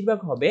 এটা বেশিরভাগ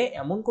হবে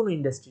এমন কোনো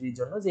ইন্ডাস্ট্রির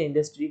জন্য যে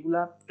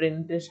ইন্ডাস্ট্রিগুলা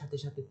ট্রেন্ডের সাথে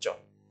সাথে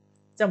চলে,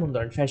 যেমন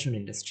ধরেন ফ্যাশন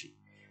ইন্ডাস্ট্রি।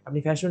 আপনি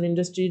ফ্যাশন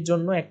ইন্ডাস্ট্রির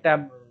জন্য একটা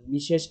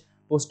বিশেষ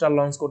পোস্টার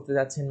লঞ্চ করতে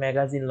যাচ্ছেন,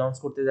 ম্যাগাজিন লঞ্চ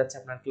করতে যাচ্ছে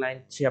আপনার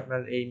ক্লায়েন্ট, সে আপনার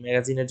এই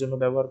ম্যাগাজিনের জন্য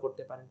ব্যবহার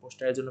করতে পারেন,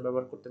 পোস্টারের জন্য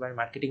ব্যবহার করতে পারেন,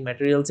 মার্কেটিং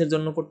ম্যাটেরিয়ালসের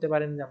জন্য করতে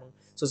পারেন, যেমন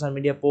সোশ্যাল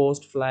মিডিয়া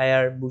পোস্ট,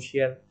 ফ্লায়ার,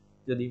 বুশিয়ার,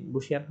 যদি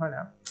বুশিয়ার হয়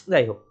না,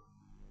 যাই হোক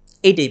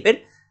এই টাইপের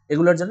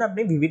এগুলোর জন্য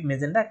আপনি ভিভিড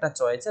মেজেন্টা একটা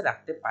চয়েসে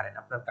রাখতে পারেন।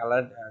 আপনার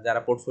কালার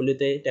যারা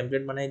পোর্টফোলিওতে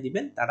টেমপ্লেট বানিয়ে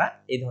দিবেন তারা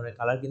এই ধরনের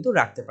কালার কিন্তু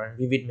রাখতে পারেন,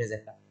 ভিভিড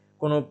মেজেন্টা।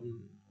 কোনো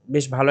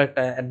বেশ ভালো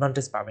একটা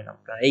অ্যাডভান্টেজ পাবেন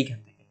আপনারা এইখান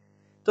থেকে।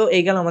 তো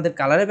এই গেল আমাদের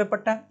কালারের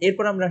ব্যাপারটা।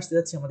 এরপর আমরা আসতে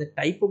যাচ্ছি আমাদের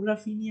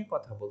টাইপোগ্রাফি নিয়ে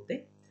কথা বলতে।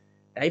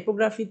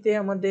 টাইপোগ্রাফিতে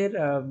আমাদের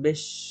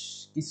বেশ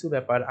কিছু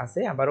ব্যাপার আছে।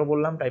 আবারও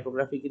বললাম,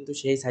 টাইপোগ্রাফি কিন্তু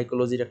সেই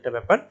সাইকোলজির একটা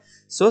ব্যাপার।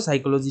 সো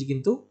সাইকোলজি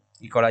কিন্তু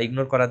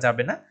ইগনোর করা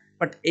যাবে না।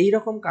 বাট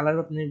এইরকম কালার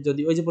আপনি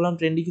যদি ওই যে বললাম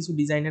ট্রেন্ডি কিছু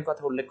ডিজাইনের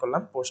কথা উল্লেখ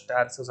করলাম,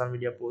 পোস্টার, সোশ্যাল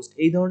মিডিয়া পোস্ট,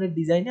 এই ধরনের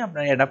ডিজাইনে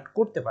আপনারা অ্যাডাপ্ট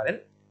করতে পারেন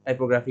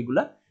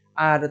টাইপোগ্রাফিগুলা।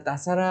 আর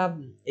তাছাড়া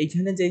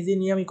এইখানে যে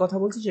নিয়ে আমি কথা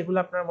বলছি সেগুলো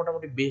আপনারা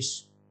মোটামুটি বেশ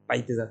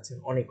পাইতে যাচ্ছেন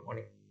অনেক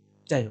অনেক।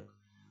 যাই হোক,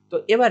 তো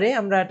এবারে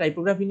আমরা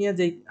টাইপোগ্রাফি নিয়ে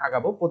যে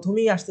আগাবো,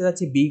 প্রথমেই আসতে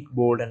যাচ্ছে বিগ,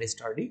 বোল্ড অ্যান্ড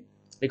স্টার্ডি।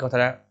 এই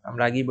কথাটা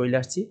আমরা আগেই বলে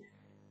আসছি।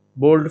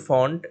 বোল্ড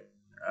ফন্ট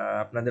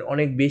আপনাদের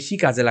অনেক বেশি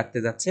কাজে লাগতে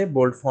যাচ্ছে,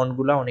 বোল্ড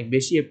ফন্টগুলো অনেক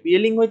বেশি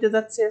অ্যাপিলিং হইতে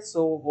যাচ্ছে। সো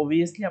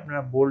অবভিয়াসলি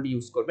আপনারা বোল্ড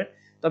ইউজ করবেন।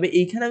 তবে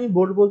এইখানে আমি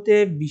বোল্ড বলতে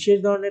বিশেষ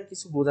ধরনের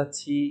কিছু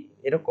বোঝাচ্ছি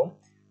এরকম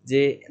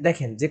যে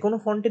দেখেন, যে কোনো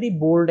ফন্টেরই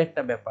বোল্ড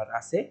একটা ব্যাপার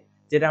আছে,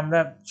 যেটা আমরা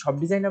সব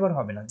ডিজাইন আবার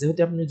হবে না।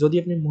 যেহেতু যদি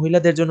আপনি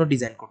মহিলাদের জন্য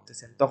ডিজাইন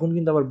করতেছেন তখন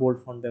কিন্তু আবার বোল্ড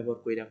ফন্ট ব্যবহার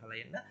করে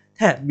ফেলাইয়েন না।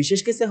 হ্যাঁ, বিশেষ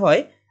কেসে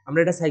হয়। আমরা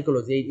এটা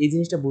সাইকোলজি, এই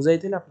জিনিসটা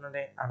বোঝাইতে হলে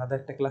আপনাদের আলাদা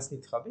একটা ক্লাস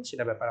নিতে হবে,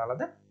 সেটা ব্যাপার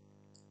আলাদা।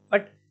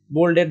 বাট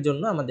বোল্ডের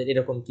জন্য আমাদের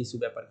এরকম কিছু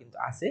ব্যাপার কিন্তু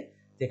আছে,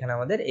 যেখানে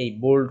আমাদের এই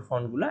বোল্ড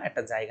ফন্টগুলো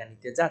একটা জায়গা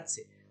নিতে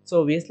যাচ্ছে। সো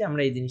অবভিয়াসলি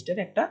আমরা এই জিনিসটার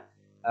একটা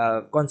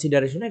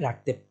কনসিডারেশনে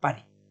রাখতে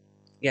পারি।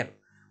 গেল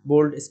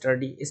বোল্ড।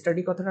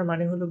 স্টাডি কথাটার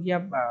মানে হলো গিয়া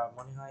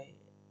মনে হয়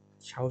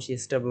সাহসী,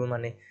 স্টেবল,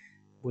 মানে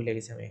ভুলে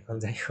গেছি আমি এখন।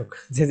 যাই হোক,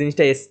 যে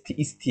জিনিসটা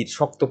স্থির,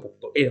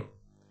 শক্তপোক্ত এরকম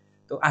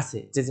তো আছে,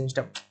 যে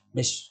জিনিসটা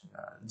বেশ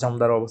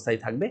জমদার অবস্থায়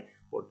থাকবে।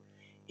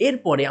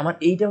 এরপরে আমার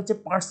এইটা হচ্ছে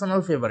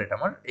পার্সোনাল ফেভারিট,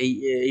 আমার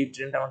এই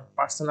ট্রেন্ডটা আমার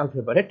পার্সোনাল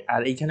ফেভারিট।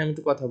 আর এইখানে আমি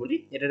একটু কথা বলি,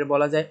 এটারে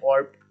বলা যায়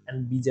অর্ব অ্যান্ড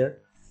বিজার।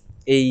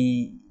 এই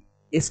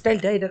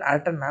স্টাইলটা, এটার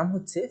আরেকটা নাম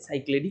হচ্ছে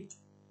সাইক্লেডিক,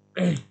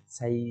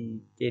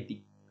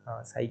 সাইকেটিক,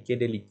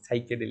 সাইকেডেলিক,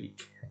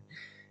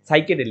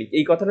 সাইকেডেলিক।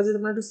 এই কথাটা যদি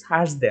আপনারা একটু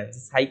সার্চ দেন,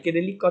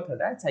 সাইকেডেলিক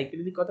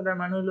কথাটার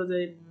মানে হলো যে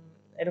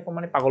এরকম,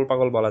 মানে পাগল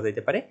পাগল বলা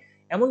যেতে পারে,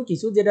 এমন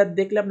কিছু যেটা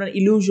দেখলে আপনার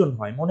ইলিউশন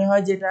হয়, মনে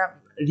হয় যে এটা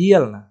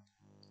রিয়েল না।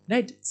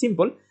 Right,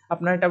 simple.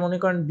 আপনার এটা মনে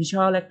করেন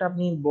বিশাল একটা,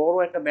 আপনি বড়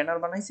একটা ব্যানার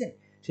বানাইছেন,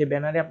 সেই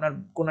ব্যানারে আপনার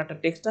কোন একটা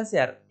টেক্সট আছে,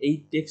 আর এই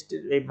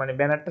টেক্সটের মানে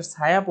ব্যানারটার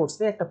ছায়া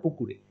পড়ছে একটা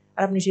পুকুরে,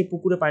 আর আপনি সেই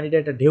পুকুরে পানিটা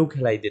একটা ঢেউ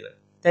খেলাই দিলেন,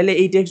 তাহলে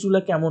এই টেক্সটগুলো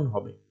কেমন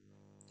হবে?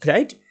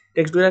 রাইট,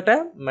 টেক্সটগুলো একটা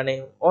মানে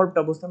অর্ড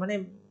অবস্থা, মানে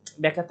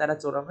বেকার তারা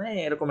চোরা, মানে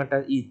এরকম একটা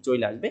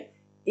চলে আসবে।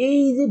 এই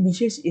যে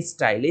বিশেষ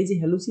স্টাইল, এই যে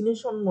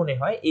হ্যালুসিনেশন মনে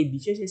হয়, এই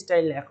বিশেষ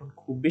স্টাইল এখন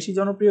খুব বেশি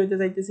জনপ্রিয় হতে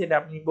যাইতেছে। এটা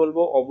আপনি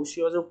বলবো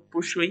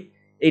অবশ্যই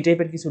এই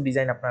টাইপের কিছু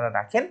ডিজাইন আপনারা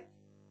রাখেন,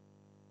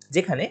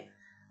 যেখানে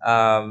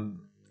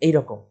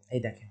এইরকম,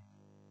 এই দেখেন,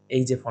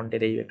 এই যে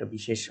ফন্টের এই একটা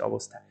বিশেষ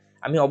অবস্থা।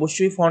 আমি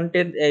অবশ্যই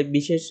ফন্টের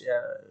বিশেষ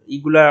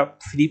ইগুলা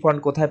ফ্রি ফন্ট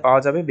কোথায় পাওয়া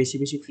যাবে, বেশি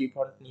বেশি ফ্রি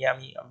ফন্ট নিয়ে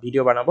আমি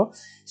ভিডিও বানাবো।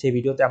 সেই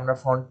ভিডিওতে আমরা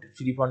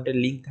ফ্রি ফন্টের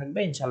লিঙ্ক থাকবে,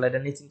 ইনশাল্লাহ এটা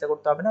নিয়ে চিন্তা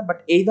করতে হবে না। বাট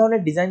এই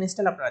ধরনের ডিজাইন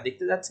স্টাইল আপনারা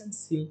দেখতে যাচ্ছেন,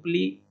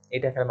 সিম্পলি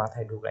এটাকে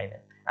মাথায় ঢুকাই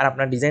নেন। আর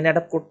আপনার ডিজাইন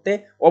অ্যাডাপ্ট করতে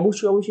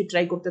অবশ্যই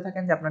ট্রাই করতে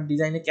থাকেন যে আপনার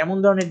ডিজাইনে কেমন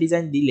ধরনের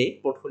ডিজাইন দিলে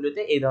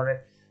পোর্টফোলিওতে এই ধরনের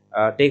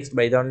টেক্সট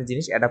বা এই ধরনের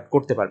জিনিস অ্যাডাপ্ট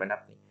করতে পারবেন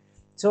আপনি।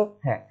 সো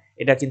হ্যাঁ,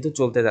 এটা কিন্তু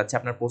চলতে যাচ্ছে।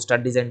 আপনার পোস্টার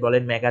ডিজাইন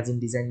বলেন, ম্যাগাজিন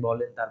ডিজাইন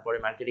বলেন, তারপরে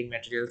মার্কেটিং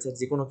ম্যাটেরিয়ালসের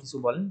যে কোনো কিছু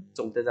বলেন,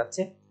 চলতে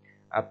যাচ্ছে।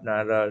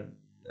 আপনার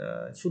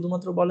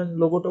শুধুমাত্র বলেন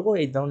লোগো টোগো,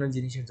 এই ধরনের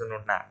জিনিসের জন্য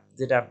না,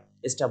 যেটা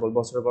স্টেবল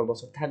বছরের পর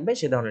বছর থাকবে,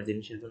 সে ধরনের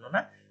জিনিসের জন্য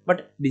না। বাট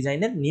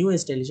ডিজাইনের নিউ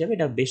স্টাইল হিসেবে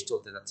এটা বেশ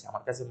চলতে যাচ্ছে,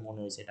 আমার কাছে মনে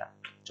হয়েছে এটা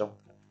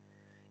চমৎকার।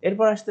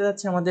 এরপর আসতে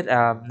যাচ্ছে আমাদের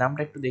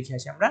নামটা একটু দেখে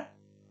আসি আমরা,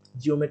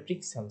 জিওমেট্রিক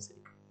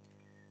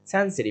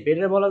সানসেরিফ।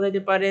 এটা বলা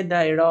যেতে পারে দ্য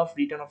এরা অফ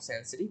রিটার্ন অফ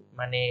সেন্সরি,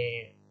 মানে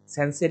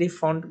সেন্সেরিফ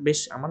ফন্ট বেশ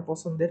আমার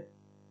পছন্দের,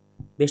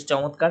 বেশ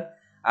চমৎকার।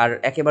 আর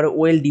একেবারে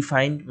ওয়েল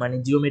ডিফাইন্ড, মানে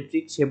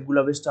জিওমেট্রিক শেপগুলো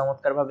বেশ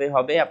চমৎকারভাবে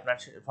হবে। আপনার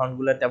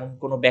ফন্টগুলোর তেমন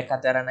কোনো ব্যাখ্যা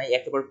তারা নাই,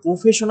 একেবারে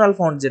প্রফেশনাল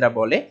ফন্ট যেটা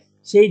বলে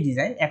সেই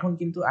ডিজাইন এখন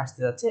কিন্তু আসতে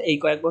যাচ্ছে। এই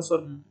কয়েক বছর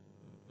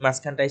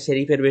মাঝখানটায়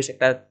শেরিফের বেশ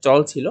একটা চল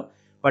ছিল,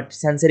 বাট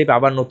সানসেরিফ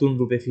আবার নতুন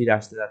রূপে ফিরে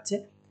আসতে যাচ্ছে।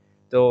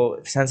 তো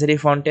সানসেরিফ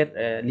ফন্টের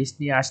লিস্ট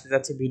নিয়ে আসতে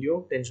যাচ্ছে ভিডিও,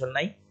 টেনশন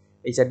নাই,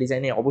 এই চার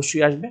ডিজাইনে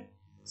অবশ্যই আসবে।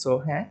 সো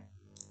হ্যাঁ,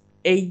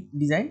 এই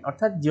ডিজাইন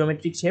অর্থাৎ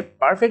জিওমেট্রিক শেপ,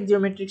 পারফেক্ট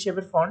জিওমেট্রিক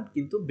শেপের ফন্ট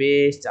কিন্তু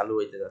বেশ চালু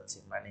হইতে যাচ্ছে।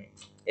 মানে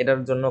এটার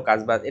জন্য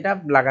কাজবাজ, এটা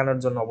লাগানোর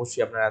জন্য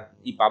অবশ্যই আপনারা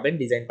পাবেন,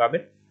 ডিজাইন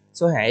পাবেন।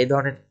 সো হ্যাঁ, এই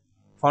ধরনের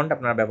ফন্ট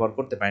আপনারা ব্যবহার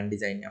করতে পারেন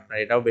ডিজাইনে, আপনার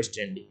এটাও বেশ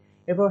ট্রেন্ডি।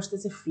 এরপর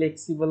আসতেছে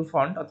ফ্লেক্সিবল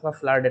ফন্ট অথবা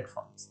ফ্লার্ডেড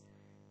ফন্টস।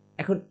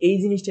 এখন এই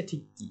জিনিসটা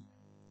ঠিক কি?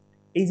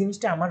 এই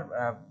জিনিসটা আমার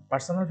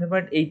পার্সোনাল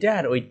ফেভারিট এইটা,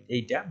 আর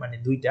এইটা, মানে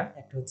দুইটা।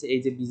 একটা হচ্ছে এই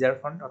যে বিজার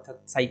ফন্ট অর্থাৎ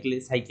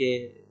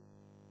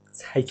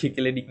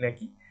সাইকেডেলিক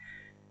নাকি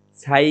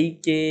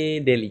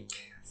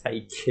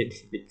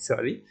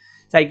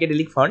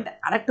সাইকেডেলিক ফন্ট।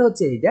 আর একটা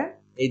হচ্ছে এইটা,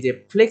 এই যে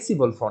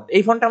ফ্লেক্সিবল ফন্ট।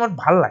 এই ফন্টটা আমার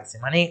ভালো লাগছে,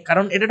 মানে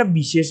কারণ এটা একটা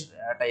বিশেষ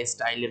একটা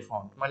স্টাইলের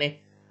ফন্ট, মানে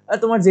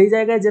তোমার যেই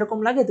জায়গায় যেরকম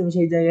লাগে তুমি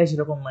সেই জায়গায়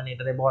সেরকম, মানে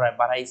এটাতে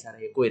বাড়াই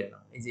সারাই কইরা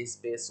নাও, এই যে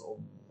স্পেস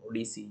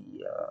ওডিসি,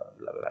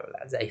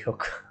 যাই হোক।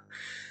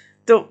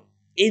 তো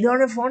এই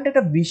ধরনের ফন্ট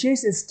একটা বিশেষ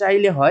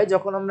স্টাইলে হয়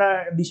যখন আমরা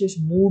বিশেষ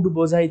মুড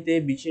বোঝাইতে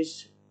বিশেষ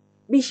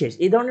বিশেষ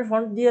এই ধরনের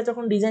ফন্ট দিয়ে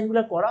যখন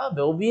ডিজাইনগুলো করা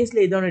হবে, অবভিয়াসলি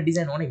এই ধরনের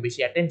ডিজাইন অনেক বেশি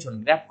অ্যাটেনশন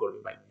গ্র্যাব করবে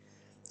ভাই।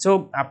 সো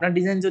আপনার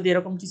ডিজাইন যদি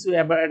এরকম কিছু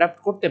অ্যাডাপ্ট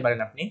করতে পারেন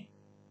আপনি,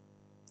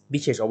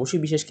 বিশেষ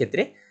অবশ্যই বিশেষ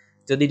ক্ষেত্রে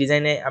যদি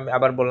ডিজাইনে আমি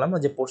আবার বললাম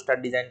যে পোস্টার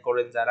ডিজাইন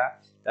করেন যারা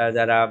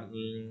যারা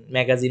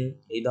ম্যাগাজিন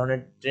এই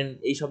ধরনের ট্রেন্ড,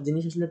 এইসব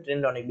জিনিস আসলে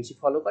ট্রেন্ড অনেক বেশি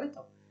ফলো করে,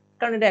 তো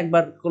কারণ এটা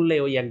একবার করলে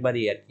ওই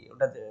একবারই আর কি,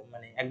 ওটা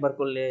মানে একবার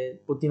করলে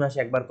প্রতি মাসে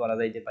একবার করা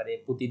যাইতে পারে,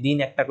 প্রতিদিন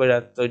একটা করে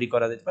তৈরি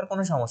করা যেতে পারে,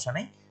 কোনো সমস্যা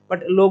নাই। বাট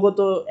লোগো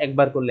তো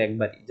একবার করলে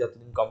একবারই,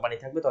 যতদিন কোম্পানি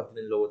থাকবে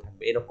ততদিন লোগো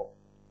থাকবে, এরকম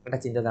একটা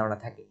চিন্তা ধারণা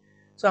থাকে।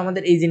 সো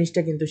আমাদের এই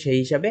জিনিসটা কিন্তু সেই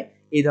হিসাবে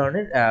এই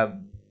ধরনের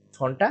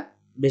ফন্টটা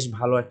বেশ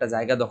ভালো একটা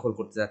জায়গা দখল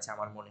করতে যাচ্ছে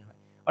আমার মনে হয়।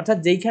 অর্থাৎ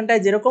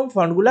যেইখানটায় যেরকম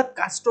ফন্টগুলা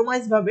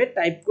কাস্টমাইজ ভাবে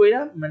টাইপ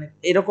কইরা মানে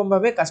এরকম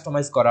ভাবে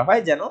কাস্টমাইজ করা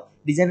হয় যেন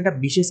ডিজাইনটা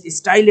বিশেষ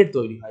স্টাইলের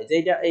তৈরি হয়,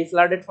 যেটা এই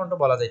ফ্লাডেড ফন্টও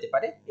বলা যাইতে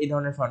পারে এই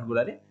ধরনের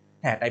ফন্টগুলারে।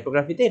 হ্যাঁ,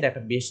 টাইপোগ্রাফিতে এটা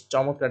একটা বেশ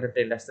চমৎকার একটা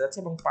ট্রেন্ড আসতে যাচ্ছে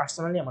এবং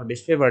পার্সোনালি আমার বেশ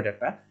ফেভারিট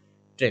একটা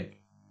ট্রেন্ড।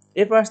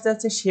 এরপর আসতে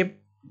যাচ্ছে শেপ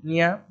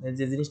নিয়ে,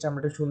 যে জিনিসটা আমরা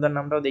একটা সুন্দর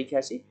নামটাও দেখে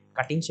আসি,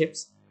 কাটিং শেপস।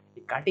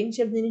 এই কাটিং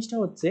শেপ জিনিসটা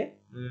হচ্ছে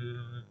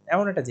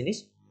এমন একটা জিনিস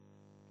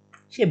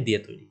শেপ দিয়ে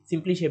তৈরি,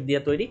 সিম্পলি শেপ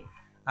দিয়ে তৈরি।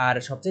 আর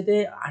সবচেয়ে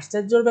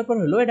আশ্চর্যের ব্যাপার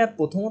হলো এটা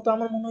প্রথমত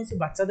আমার মনে হয়েছে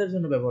বাচ্চাদের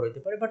জন্য ব্যবহার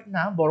হতে পারে, বাট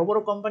না, বড় বড়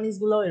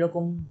কোম্পানিজগুলো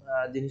এরকম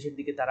জিনিসের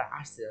দিকে তারা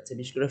আসতে যাচ্ছে,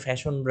 বিশেষ করে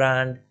ফ্যাশন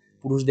ব্র্যান্ড,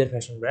 পুরুষদের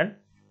ফ্যাশন ব্র্যান্ড।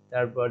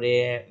 তারপরে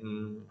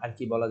আর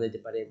কি বলা যেতে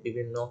পারে,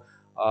 বিভিন্ন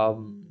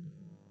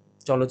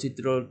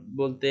চলচ্চিত্র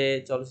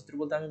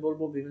বলতে আমি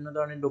বলবো বিভিন্ন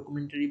ধরনের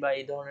ডকুমেন্টারি বা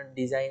এই ধরনের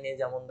ডিজাইনে,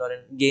 যেমন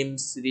ধরেন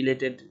গেমস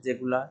রিলেটেড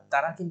যেগুলা,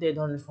 তারা কিন্তু এই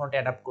ধরনের ফন্ট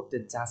অ্যাডাপ্ট করতে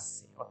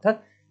যাচ্ছে। অর্থাৎ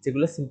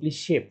যেগুলো সিম্পলি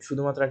শেপ,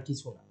 শুধুমাত্র আর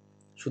কিছু না,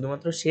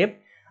 শুধুমাত্র শেপ।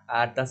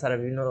 আর তাছাড়া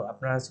বিভিন্ন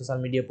আপনার সোশ্যাল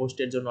মিডিয়া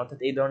পোস্টের জন্য, অর্থাৎ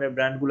এই ধরনের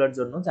ব্র্যান্ডগুলোর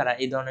জন্য যারা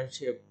এই ধরনের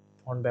শেপ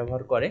ফন্ট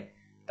ব্যবহার করে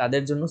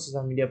তাদের জন্য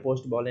সোশ্যাল মিডিয়া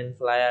পোস্ট বলেন,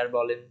 ফ্লায়ার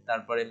বলেন,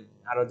 তারপরে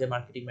আরও যে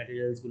মার্কেটিং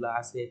ম্যাটেরিয়ালসগুলো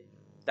আছে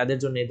তাদের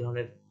জন্য এই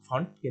ধরনের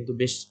ফন্ট কিন্তু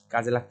বেশ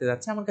কাজে লাগতে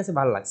যাচ্ছে, আমার কাছে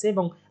ভালো লাগছে।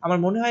 এবং আমার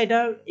মনে হয় এটা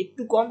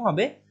একটু কম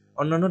হবে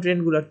অন্যান্য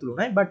ট্রেন্ডগুলোর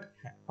তুলনায়, বাট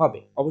হ্যাঁ হবে,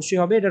 অবশ্যই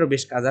হবে, এটারও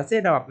বেশ কাজ আছে,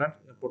 এটাও আপনার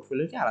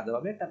পোর্টফোলিওকে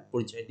আলাদাভাবে একটা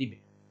পরিচয় দিবে।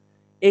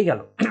 এই গেল।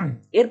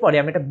 এরপরে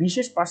আমি একটা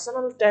বিশেষ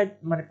পার্সোনাল টাইপ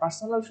মানে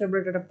পার্সোনাল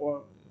ফেভারিট একটা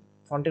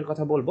ফন্টের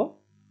কথা বলবো,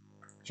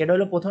 সেটা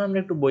হলো প্রথমে আমরা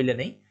একটু বইলে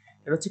নেই,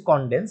 এটা হচ্ছে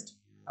কনডেন্সড।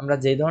 আমরা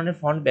যে ধরনের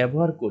ফন্ট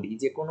ব্যবহার করি,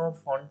 যে কোনো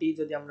ফন্টই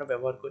যদি আমরা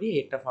ব্যবহার করি,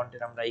 একটা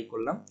ফন্টের আমরা এই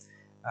করলাম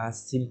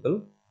সিম্পল,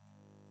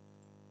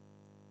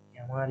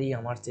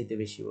 আমার চাইতে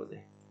বেশি বোঝে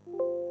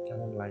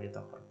কেমন লাগে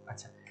তখন।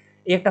 আচ্ছা,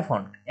 এই একটা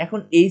ফন্ট, এখন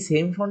এই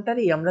সেম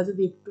ফন্টটারই আমরা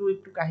যদি একটু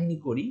একটু কাহিনী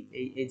করি,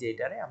 এই যে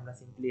এটারে আমরা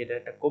সিম্পলি এটার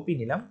একটা কপি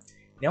নিলাম,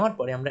 নেওয়ার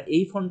পরে আমরা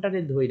এই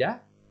ফন্টটারে ধইরা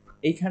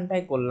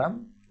এইখানটায় করলাম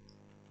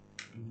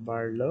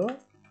বার্লো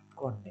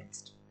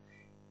কনডেন্সড।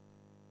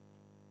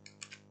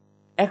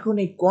 এখন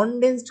এই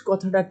কনডেন্সড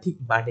কথাটা ঠিক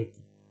মানে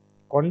কি?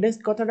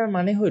 কনডেন্সড কথাটার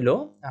মানে হইলো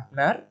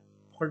আপনার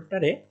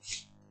ফন্টটারে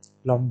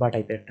লম্বা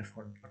টাইপের একটা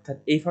ফন্ট, অর্থাৎ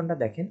এই ফন্টটা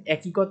দেখেন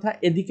একই কথা,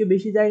 এদিকে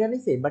বেশি জায়গা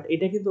নিছে, বাট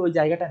এটা কিন্তু ওই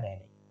জায়গাটা নেয়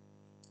নাই।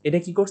 এটা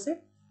কি করছে?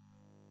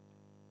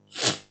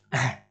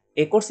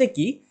 এ করছে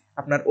কি,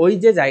 আপনার ওই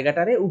যে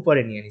জায়গাটারে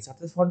উপরে নিয়ে নিচ্ছে,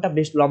 অর্থাৎ ফন্টটা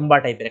বেশ লম্বা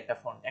টাইপের একটা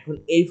ফন্ট। এখন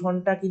এই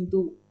ফন্টটা কিন্তু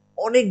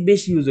অনেক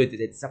বেশি ইউজ হইতে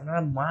যাচ্ছে,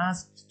 আপনারা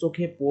মাস্ট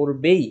চোখে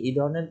পড়বেই এই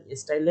ধরনের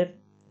স্টাইলের,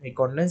 এই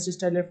কনডেন্সড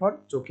স্টাইলের ফন্ট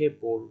চোখে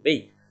পড়বেই।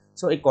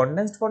 সো এই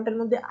কনডেন্সড ফন্টের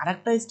মধ্যে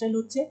আরেকটা স্টাইল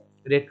হচ্ছে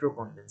রেট্রো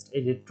কনডেন্সড।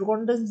 এই রেট্রো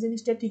কনডেন্সড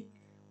জিনিসটা ঠিক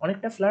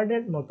অনেকটা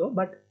ফ্লাডের মতো,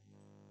 বাট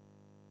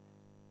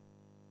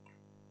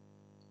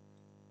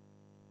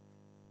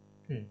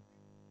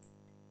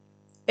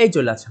এই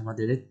চলে আসে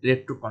আমাদের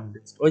রেট্রো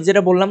কনডেন্সড। ওই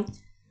যেটা বললাম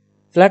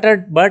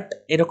ফ্ল্যাটার্ড, বাট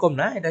এরকম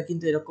না, এটা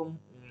কিন্তু এরকম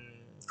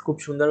খুব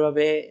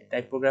সুন্দরভাবে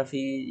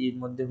টাইপোগ্রাফির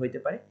মধ্যে হইতে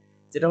পারে,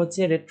 যেটা হচ্ছে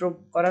রেট্রো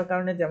করার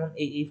কারণে, যেমন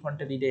এই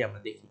ফন্টের এটাই আমরা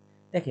দেখি,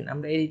 দেখেন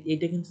আমরা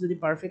এইটা কিন্তু যদি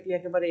পারফেক্টলি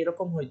একেবারে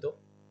এরকম হইতো,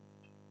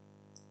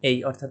 এই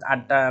অর্থাৎ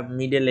আরটা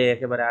মিডলে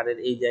একেবারে, আর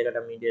এই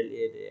জায়গাটা মিডল,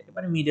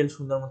 একেবারে মিডল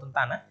সুন্দর মতন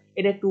তা না,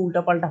 এটা একটু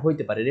উল্টাপাল্টা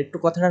হইতে পারে, রেট্রো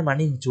কথাটার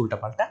মানেই হচ্ছে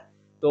উল্টাপাল্টা।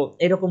 তো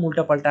এরকম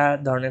উল্টাপাল্টা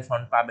ধরনের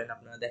ফন্ট পাবেন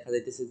আপনারা, দেখা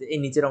যাইতেছে যে এই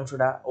নিচের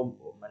অংশটা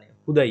মানে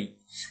হুদাই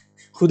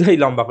হুদাই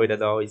লম্বা করে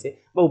দেওয়া হয়েছে,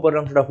 বা উপরের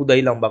অংশটা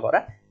হুদাই লম্বা করা,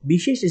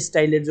 বিশেষ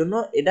স্টাইলের জন্য,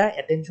 এটা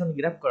অ্যাটেনশন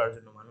গ্র্যাব করার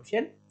জন্য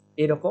মানুষের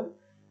এরকম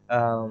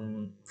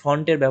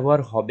ফন্টের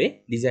ব্যবহার হবে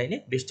ডিজাইনে,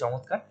 বেশ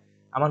চমৎকার।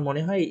 আমার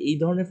মনে হয় এই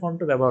ধরনের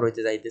ফন্টও ব্যবহার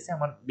হইতে যাইতেছে,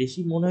 আমার বেশি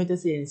মনে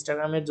হইতেছে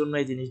ইনস্টাগ্রামের জন্য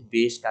এই জিনিস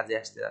বেশ কাজে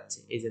আসতে যাচ্ছে।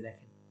 এই যে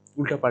দেখেন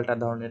উল্টাপাল্টা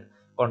ধরনের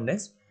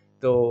কন্ডেন্স।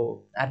 তো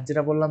আর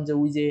যেটা বললাম যে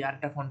ওই যে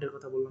আরেকটা ফন্টের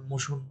কথা বললাম,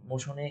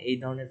 মোশনে এই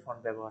ধরনের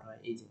ফন্ট ব্যবহার হয়,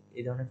 এই যে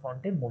এই ধরনের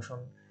ফন্টে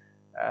মোশন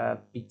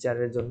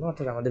পিকচারের জন্য,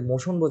 অর্থাৎ আমাদের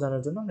মোশন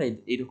বোঝানোর জন্য আমরা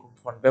এইরকম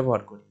ফন্ট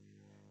ব্যবহার করি।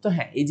 তো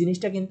হ্যাঁ, এই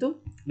জিনিসটা কিন্তু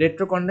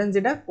রেট্রো কনডেন্স,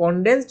 যেটা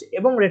কনডেন্সড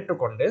এবং রেট্রো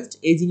কনডেন্সড,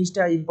 এই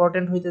জিনিসটা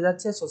ইম্পর্টেন্ট হইতে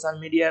যাচ্ছে সোশ্যাল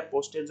মিডিয়া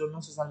পোস্টের জন্য,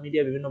 সোশ্যাল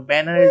মিডিয়া বিভিন্ন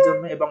ব্যানারের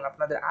জন্য, এবং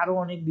আপনাদের আরও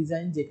অনেক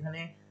ডিজাইন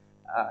যেখানে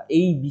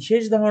এই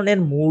বিশেষ ধরনের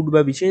মুড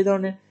বা বিশেষ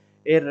ধরনের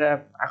এর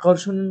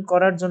আকর্ষণ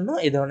করার জন্য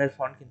এই ধরনের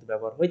ফন্ট কিন্তু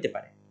ব্যবহার হইতে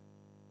পারে।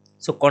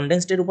 সো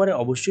কনডেন্সডের উপরে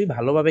অবশ্যই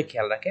ভালোভাবে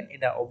খেয়াল রাখেন,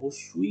 এটা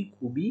অবশ্যই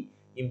খুবই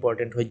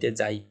ইম্পর্টেন্ট হইতে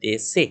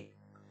যাইতেছে।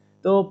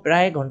 তো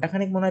প্রায়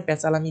ঘন্টাখানেক মনে হয়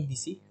পেঁচাল আমি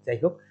দিছি, যাই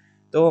হোক।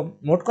 তো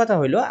মোট কথা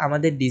হলো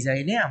আমাদের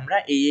ডিজাইনে আমরা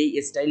এই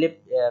স্টাইলে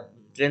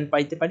ট্রেন্ড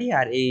পাইতে পারি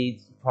আর এই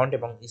ফন্ট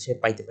এবং শেপ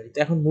পাইতে পারি। তো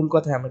এখন মূল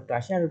কথায় আমরা একটু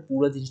আসি আর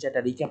পুরো জিনিসটা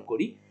একটা রিক্যাপ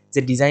করি যে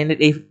ডিজাইনের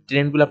এই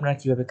ট্রেন্ডগুলো আপনারা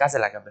কীভাবে কাজে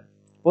লাগাবেন।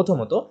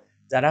 প্রথমত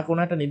যারা কোনো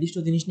একটা নির্দিষ্ট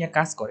জিনিস নিয়ে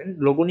কাজ করেন,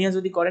 লোগো নিয়ে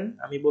যদি করেন,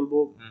 আমি বলবো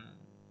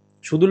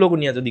শুধু লোগো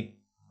নিয়ে যদি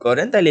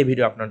করেন তাহলে এই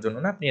ভিডিও আপনার জন্য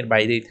না, আপনি এর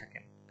বাইরেই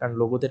থাকেন, কারণ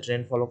লোগোতে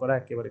ট্রেন্ড ফলো করা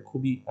একেবারে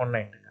খুবই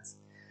অন্যায় একটা কাজ।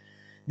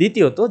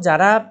 দ্বিতীয়ত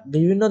যারা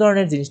বিভিন্ন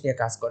ধরনের জিনিস নিয়ে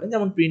কাজ করেন,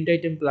 যেমন প্রিন্ট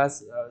আইটেম প্লাস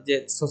যে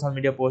social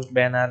media post,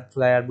 banner,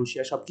 flyer,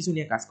 বুশিয়া সব কিছু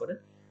নিয়ে কাজ করেন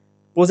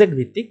প্রজেক্ট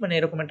ভিত্তিক, মানে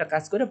এরকম একটা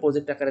কাজ করে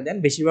প্রজেক্ট আকারে দেন,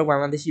 বেশিরভাগ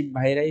বাংলাদেশি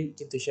ভাইয়েরাই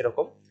কিন্তু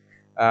সেরকম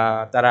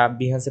তারা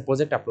বিহান্সে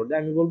প্রজেক্ট আপলোড দেয়।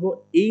 আমি বলবো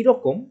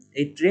এইরকম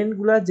এই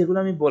ট্রেন্ডগুলো যেগুলো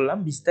আমি বললাম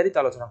বিস্তারিত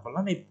আলোচনা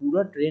করলাম, এই পুরো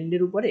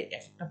ট্রেন্ডের উপরে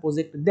একটা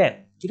প্রজেক্ট দেন।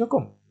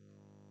 কীরকম?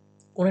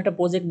 কোন একটা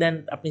প্রজেক্ট দেন,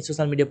 আপনি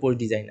social media post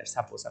designer,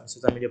 suppose আমি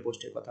সোশ্যাল মিডিয়া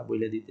পোস্টের কথা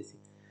বলে দিতেছি,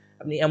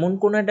 আপনি এমন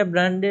কোনো একটা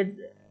ব্র্যান্ডের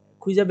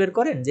খুঁজে বের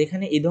করেন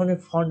যেখানে এই ধরনের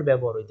ফন্ট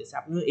ব্যবহার হইতেছে,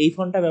 আপনি এই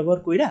ফন্টটা ব্যবহার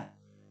কইরা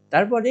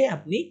তারপরে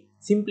আপনি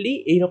সিম্পলি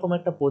এইরকম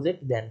একটা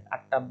প্রজেক্ট দেন,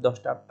 8টা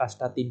 10টা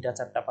 5টা 3টা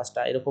 4টা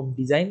 5টা এরকম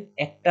ডিজাইন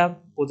একটা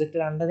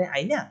প্রজেক্টের আন্ডারে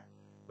আইনা,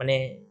 মানে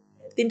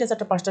 3টা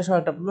 4টা 5টা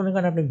 6টা, মনে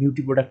করেন আপনি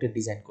বিউটি প্রোডাক্টের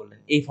ডিজাইন করলেন,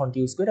 এই ফন্ট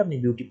ইউজ করে আপনি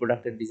বিউটি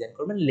প্রোডাক্টের ডিজাইন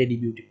করবেন, লেডি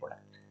বিউটি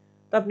প্রোডাক্ট।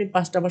 তো আপনি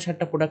 5টা বা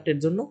 7টা প্রোডাক্টের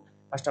জন্য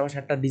 5টা বা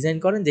 7টা ডিজাইন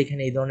করেন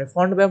যেখানে এই ধরনের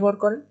ফন্ট ব্যবহার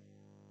করেন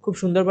খুব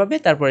সুন্দরভাবে,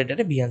 তারপর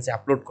এটাতে বিহান্সে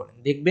আপলোড করেন।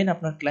 দেখবেন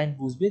আপনার ক্লায়েন্ট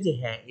বুঝবে যে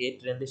হ্যাঁ এ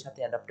ট্রেন্ডের সাথে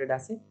অ্যাডাপ্টেড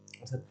আছে,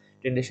 অর্থাৎ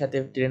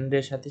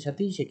ট্রেন্ডের সাথে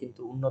সাথেই সে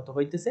কিন্তু উন্নত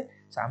হইতেছে,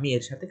 তো আমি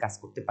এর সাথে কাজ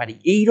করতে পারি।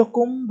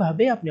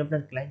 এইরকমভাবে আপনি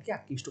আপনার ক্লায়েন্টকে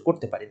আকৃষ্ট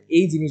করতে পারেন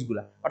এই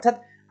জিনিসগুলা। অর্থাৎ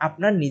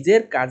আপনার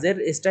নিজের কাজের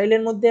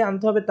স্টাইলের মধ্যে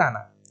আনতে হবে তা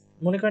না।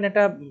 মনে করেন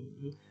একটা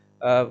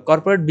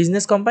কর্পোরেট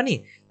বিজনেস কোম্পানি,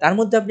 তার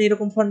মধ্যে আপনি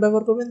এরকম ফন্ট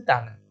ব্যবহার করবেন তা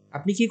না।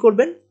 আপনি কি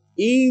করবেন,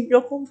 এই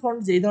রকম ফন্ট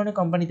যেই ধরনের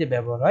কোম্পানিতে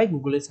ব্যবহার হয়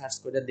গুগলে সার্চ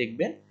করে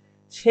দেখবেন,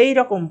 সেই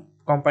রকম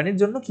কোম্পানির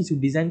জন্য কিছু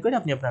ডিজাইন করে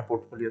আপনি আপনার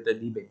পোর্টফোলিওতে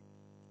দিবেন।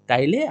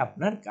 তাইলে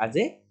আপনার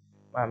কাজে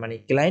মানে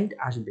ক্লায়েন্ট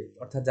আসবে,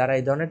 অর্থাৎ যারা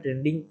এই ধরনের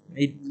ট্রেন্ডিং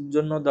এই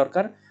জন্য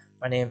দরকার,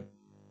 মানে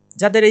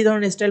যাদের এই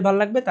ধরনের স্টাইল ভালো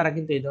লাগবে তারা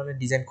কিন্তু এই ধরনের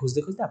ডিজাইন খুঁজতে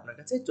খুঁজতে আপনার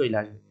কাছে চলে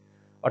আসবে।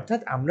 অর্থাৎ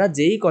আমরা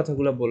যেই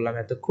কথাগুলো বললাম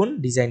এতক্ষণ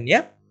ডিজাইন নিয়ে,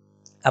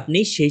 আপনি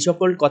সেই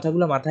সকল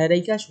কথাগুলো মাথায়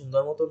রাইখা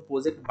সুন্দর মতন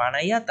প্রজেক্ট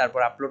বানাইয়া তারপর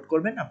আপলোড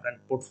করবেন আপনার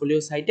পোর্টফোলিও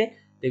সাইটে,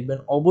 দেখবেন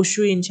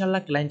অবশ্যই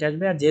ইনশাল্লাহ ক্লায়েন্ট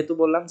আসবে। আর যেহেতু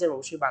বললাম যে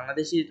অবশ্যই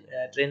বাংলাদেশি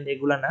ট্রেন্ড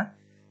এগুলো না,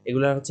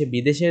 এগুলো হচ্ছে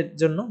বিদেশের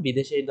জন্য,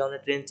 বিদেশে এই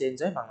ধরনের ট্রেন্ড চেঞ্জ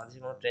হয়, বাংলাদেশে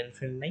কোনো ট্রেন্ড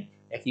ফ্রেন্ড নাই,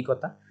 একই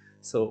কথা।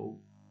 সো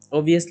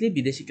অবভিয়াসলি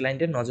বিদেশি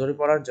ক্লায়েন্টের নজরে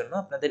পড়ার জন্য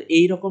আপনাদের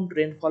এই রকম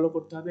ট্রেন্ড ফলো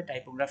করতে হবে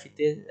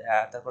টাইপোগ্রাফিতে,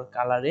 তারপর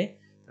কালারে,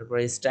 তারপর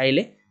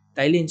স্টাইলে।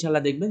 তাইলে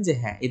ইনশাল্লাহ দেখবেন যে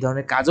হ্যাঁ এই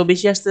ধরনের কাজও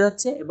বেশি আসতে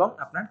যাচ্ছে এবং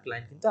আপনার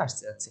ক্লায়েন্ট কিন্তু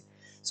আসতে যাচ্ছে।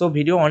 সো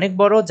ভিডিও অনেক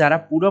বড়, যারা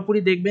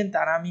পুরোপুরি দেখবেন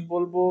তারা আমি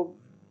বলবো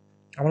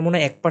আমার মনে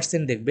হয়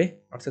 1% দেখবে,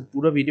 অর্থাৎ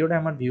পুরো ভিডিওটা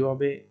আমার ভিউ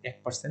হবে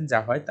 1%, যা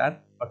হয় তার,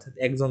 অর্থাৎ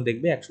একজন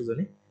দেখবে 100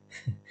 জনে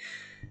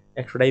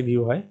 100টাই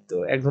ভিউ হয়, তো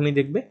একজনই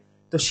দেখবে।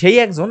 তো সেই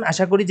একজন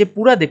আশা করি যে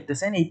পুরা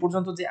দেখতেছেন, এই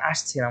পর্যন্ত যে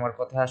আসছেন আমার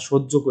কথা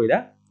সহ্য কইরা,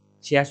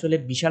 সে আসলে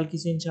বিশাল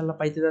কিছু ইনশাল্লাহ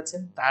পাইতে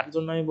যাচ্ছেন। তার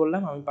জন্য আমি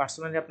বললাম আমি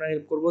পার্সোনালি আপনার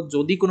হেল্প করবো।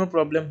 যদি কোনো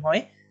প্রবলেম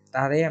হয়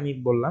তারে আমি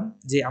বললাম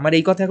যে আমার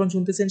এই কথা এখন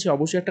শুনতেছেন, সে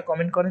অবশ্যই একটা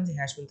কমেন্ট করেন যে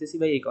হ্যাঁ শুনতেছি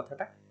ভাই এই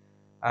কথাটা,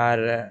 আর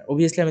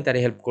অবভিয়াসলি আমি তারে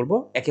হেল্প করবো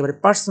একেবারে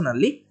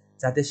পার্সোনালি,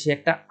 যাতে সে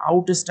একটা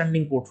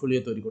আউটস্ট্যান্ডিং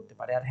পোর্টফোলিও তৈরি করতে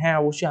পারে। আর হ্যাঁ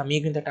অবশ্যই আমি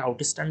কিন্তু একটা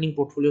আউটস্ট্যান্ডিং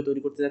পোর্টফোলিও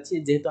তৈরি করতে যাচ্ছি,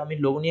 যেহেতু আমি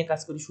লোগো নিয়ে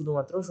কাজ করি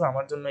শুধুমাত্র, সো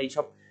আমার জন্য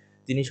এইসব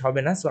জিনিস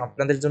হবে না, সো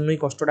আপনাদের জন্যই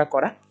কষ্টটা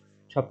করা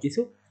সব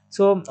কিছু।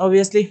 সো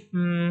অবভিয়াসলি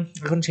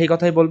এখন সেই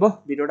কথাই বলবো,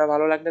 ভিডিওটা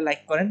ভালো লাগলে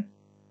লাইক করেন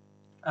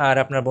আর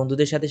আপনার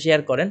বন্ধুদের সাথে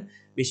শেয়ার করেন,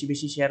 বেশি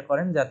বেশি শেয়ার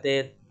করেন যাতে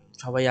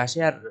সবাই আসে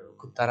আর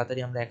খুব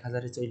তাড়াতাড়ি আমরা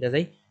 1000-এ চলে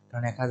যাই,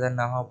 কারণ 1000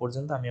 না হওয়া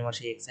পর্যন্ত আমি আমার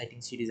সেই এক্সাইটিং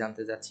সিরিজ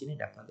আনতে যাচ্ছি না,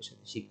 এটা আপনাদের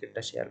সাথে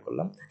সিক্রেটটা শেয়ার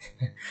করলাম।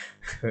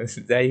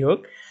 যাই হোক,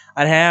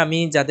 আর হ্যাঁ আমি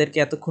যাদেরকে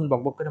এতক্ষণ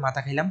বকবক করে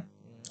মাথা খাইলাম,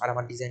 আর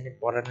আমার ডিজাইনের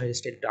পড়ানোর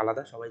স্টাইল একটু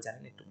আলাদা, সবাই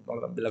জানেন একটু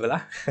বললাম বেলা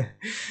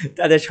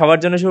তাদের সবার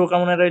জন্য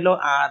শুভকামনা রইলো।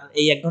 আর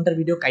এই 1 ঘন্টার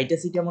ভিডিও কাইটা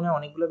সিটা মনে হয়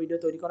অনেকগুলো ভিডিও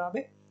তৈরি করা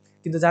হবে,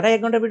 কিন্তু যারা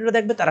 1 ঘন্টার ভিডিও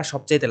দেখবে তারা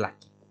সবচাইতে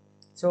লাকি।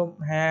 সো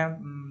হ্যাঁ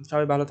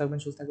সবাই ভালো থাকবেন,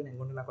 সুস্থ থাকবেন, 1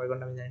 ঘন্টা না কয়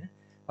ঘন্টা আমি জানি না,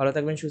 ভালো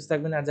থাকবেন সুস্থ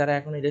থাকবেন। আর যারা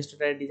এখন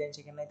ইলাস্ট্রেটরের ডিজাইন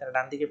শেখেন নাই তারা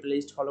ডান দিকে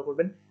প্লেলিস্ট ফলো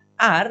করবেন,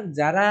 আর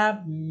যারা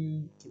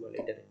কি বলে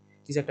এটাতে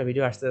কিছু একটা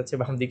ভিডিও আসতে যাচ্ছে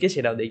বাম দিকে,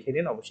 সেটাও দেখে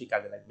নিন, অবশ্যই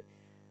কাজে লাগবে।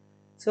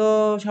 সো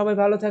সবাই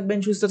ভালো থাকবেন,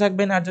 সুস্থ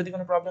থাকবেন, আর যদি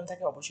কোনো প্রবলেম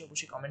থাকে অবশ্যই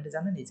অবশ্যই কমেন্টে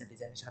জানান, এই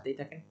ডিজাইনের সাথেই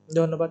থাকেন।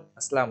 ধন্যবাদ,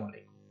 আসসালামু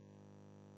আলাইকুম।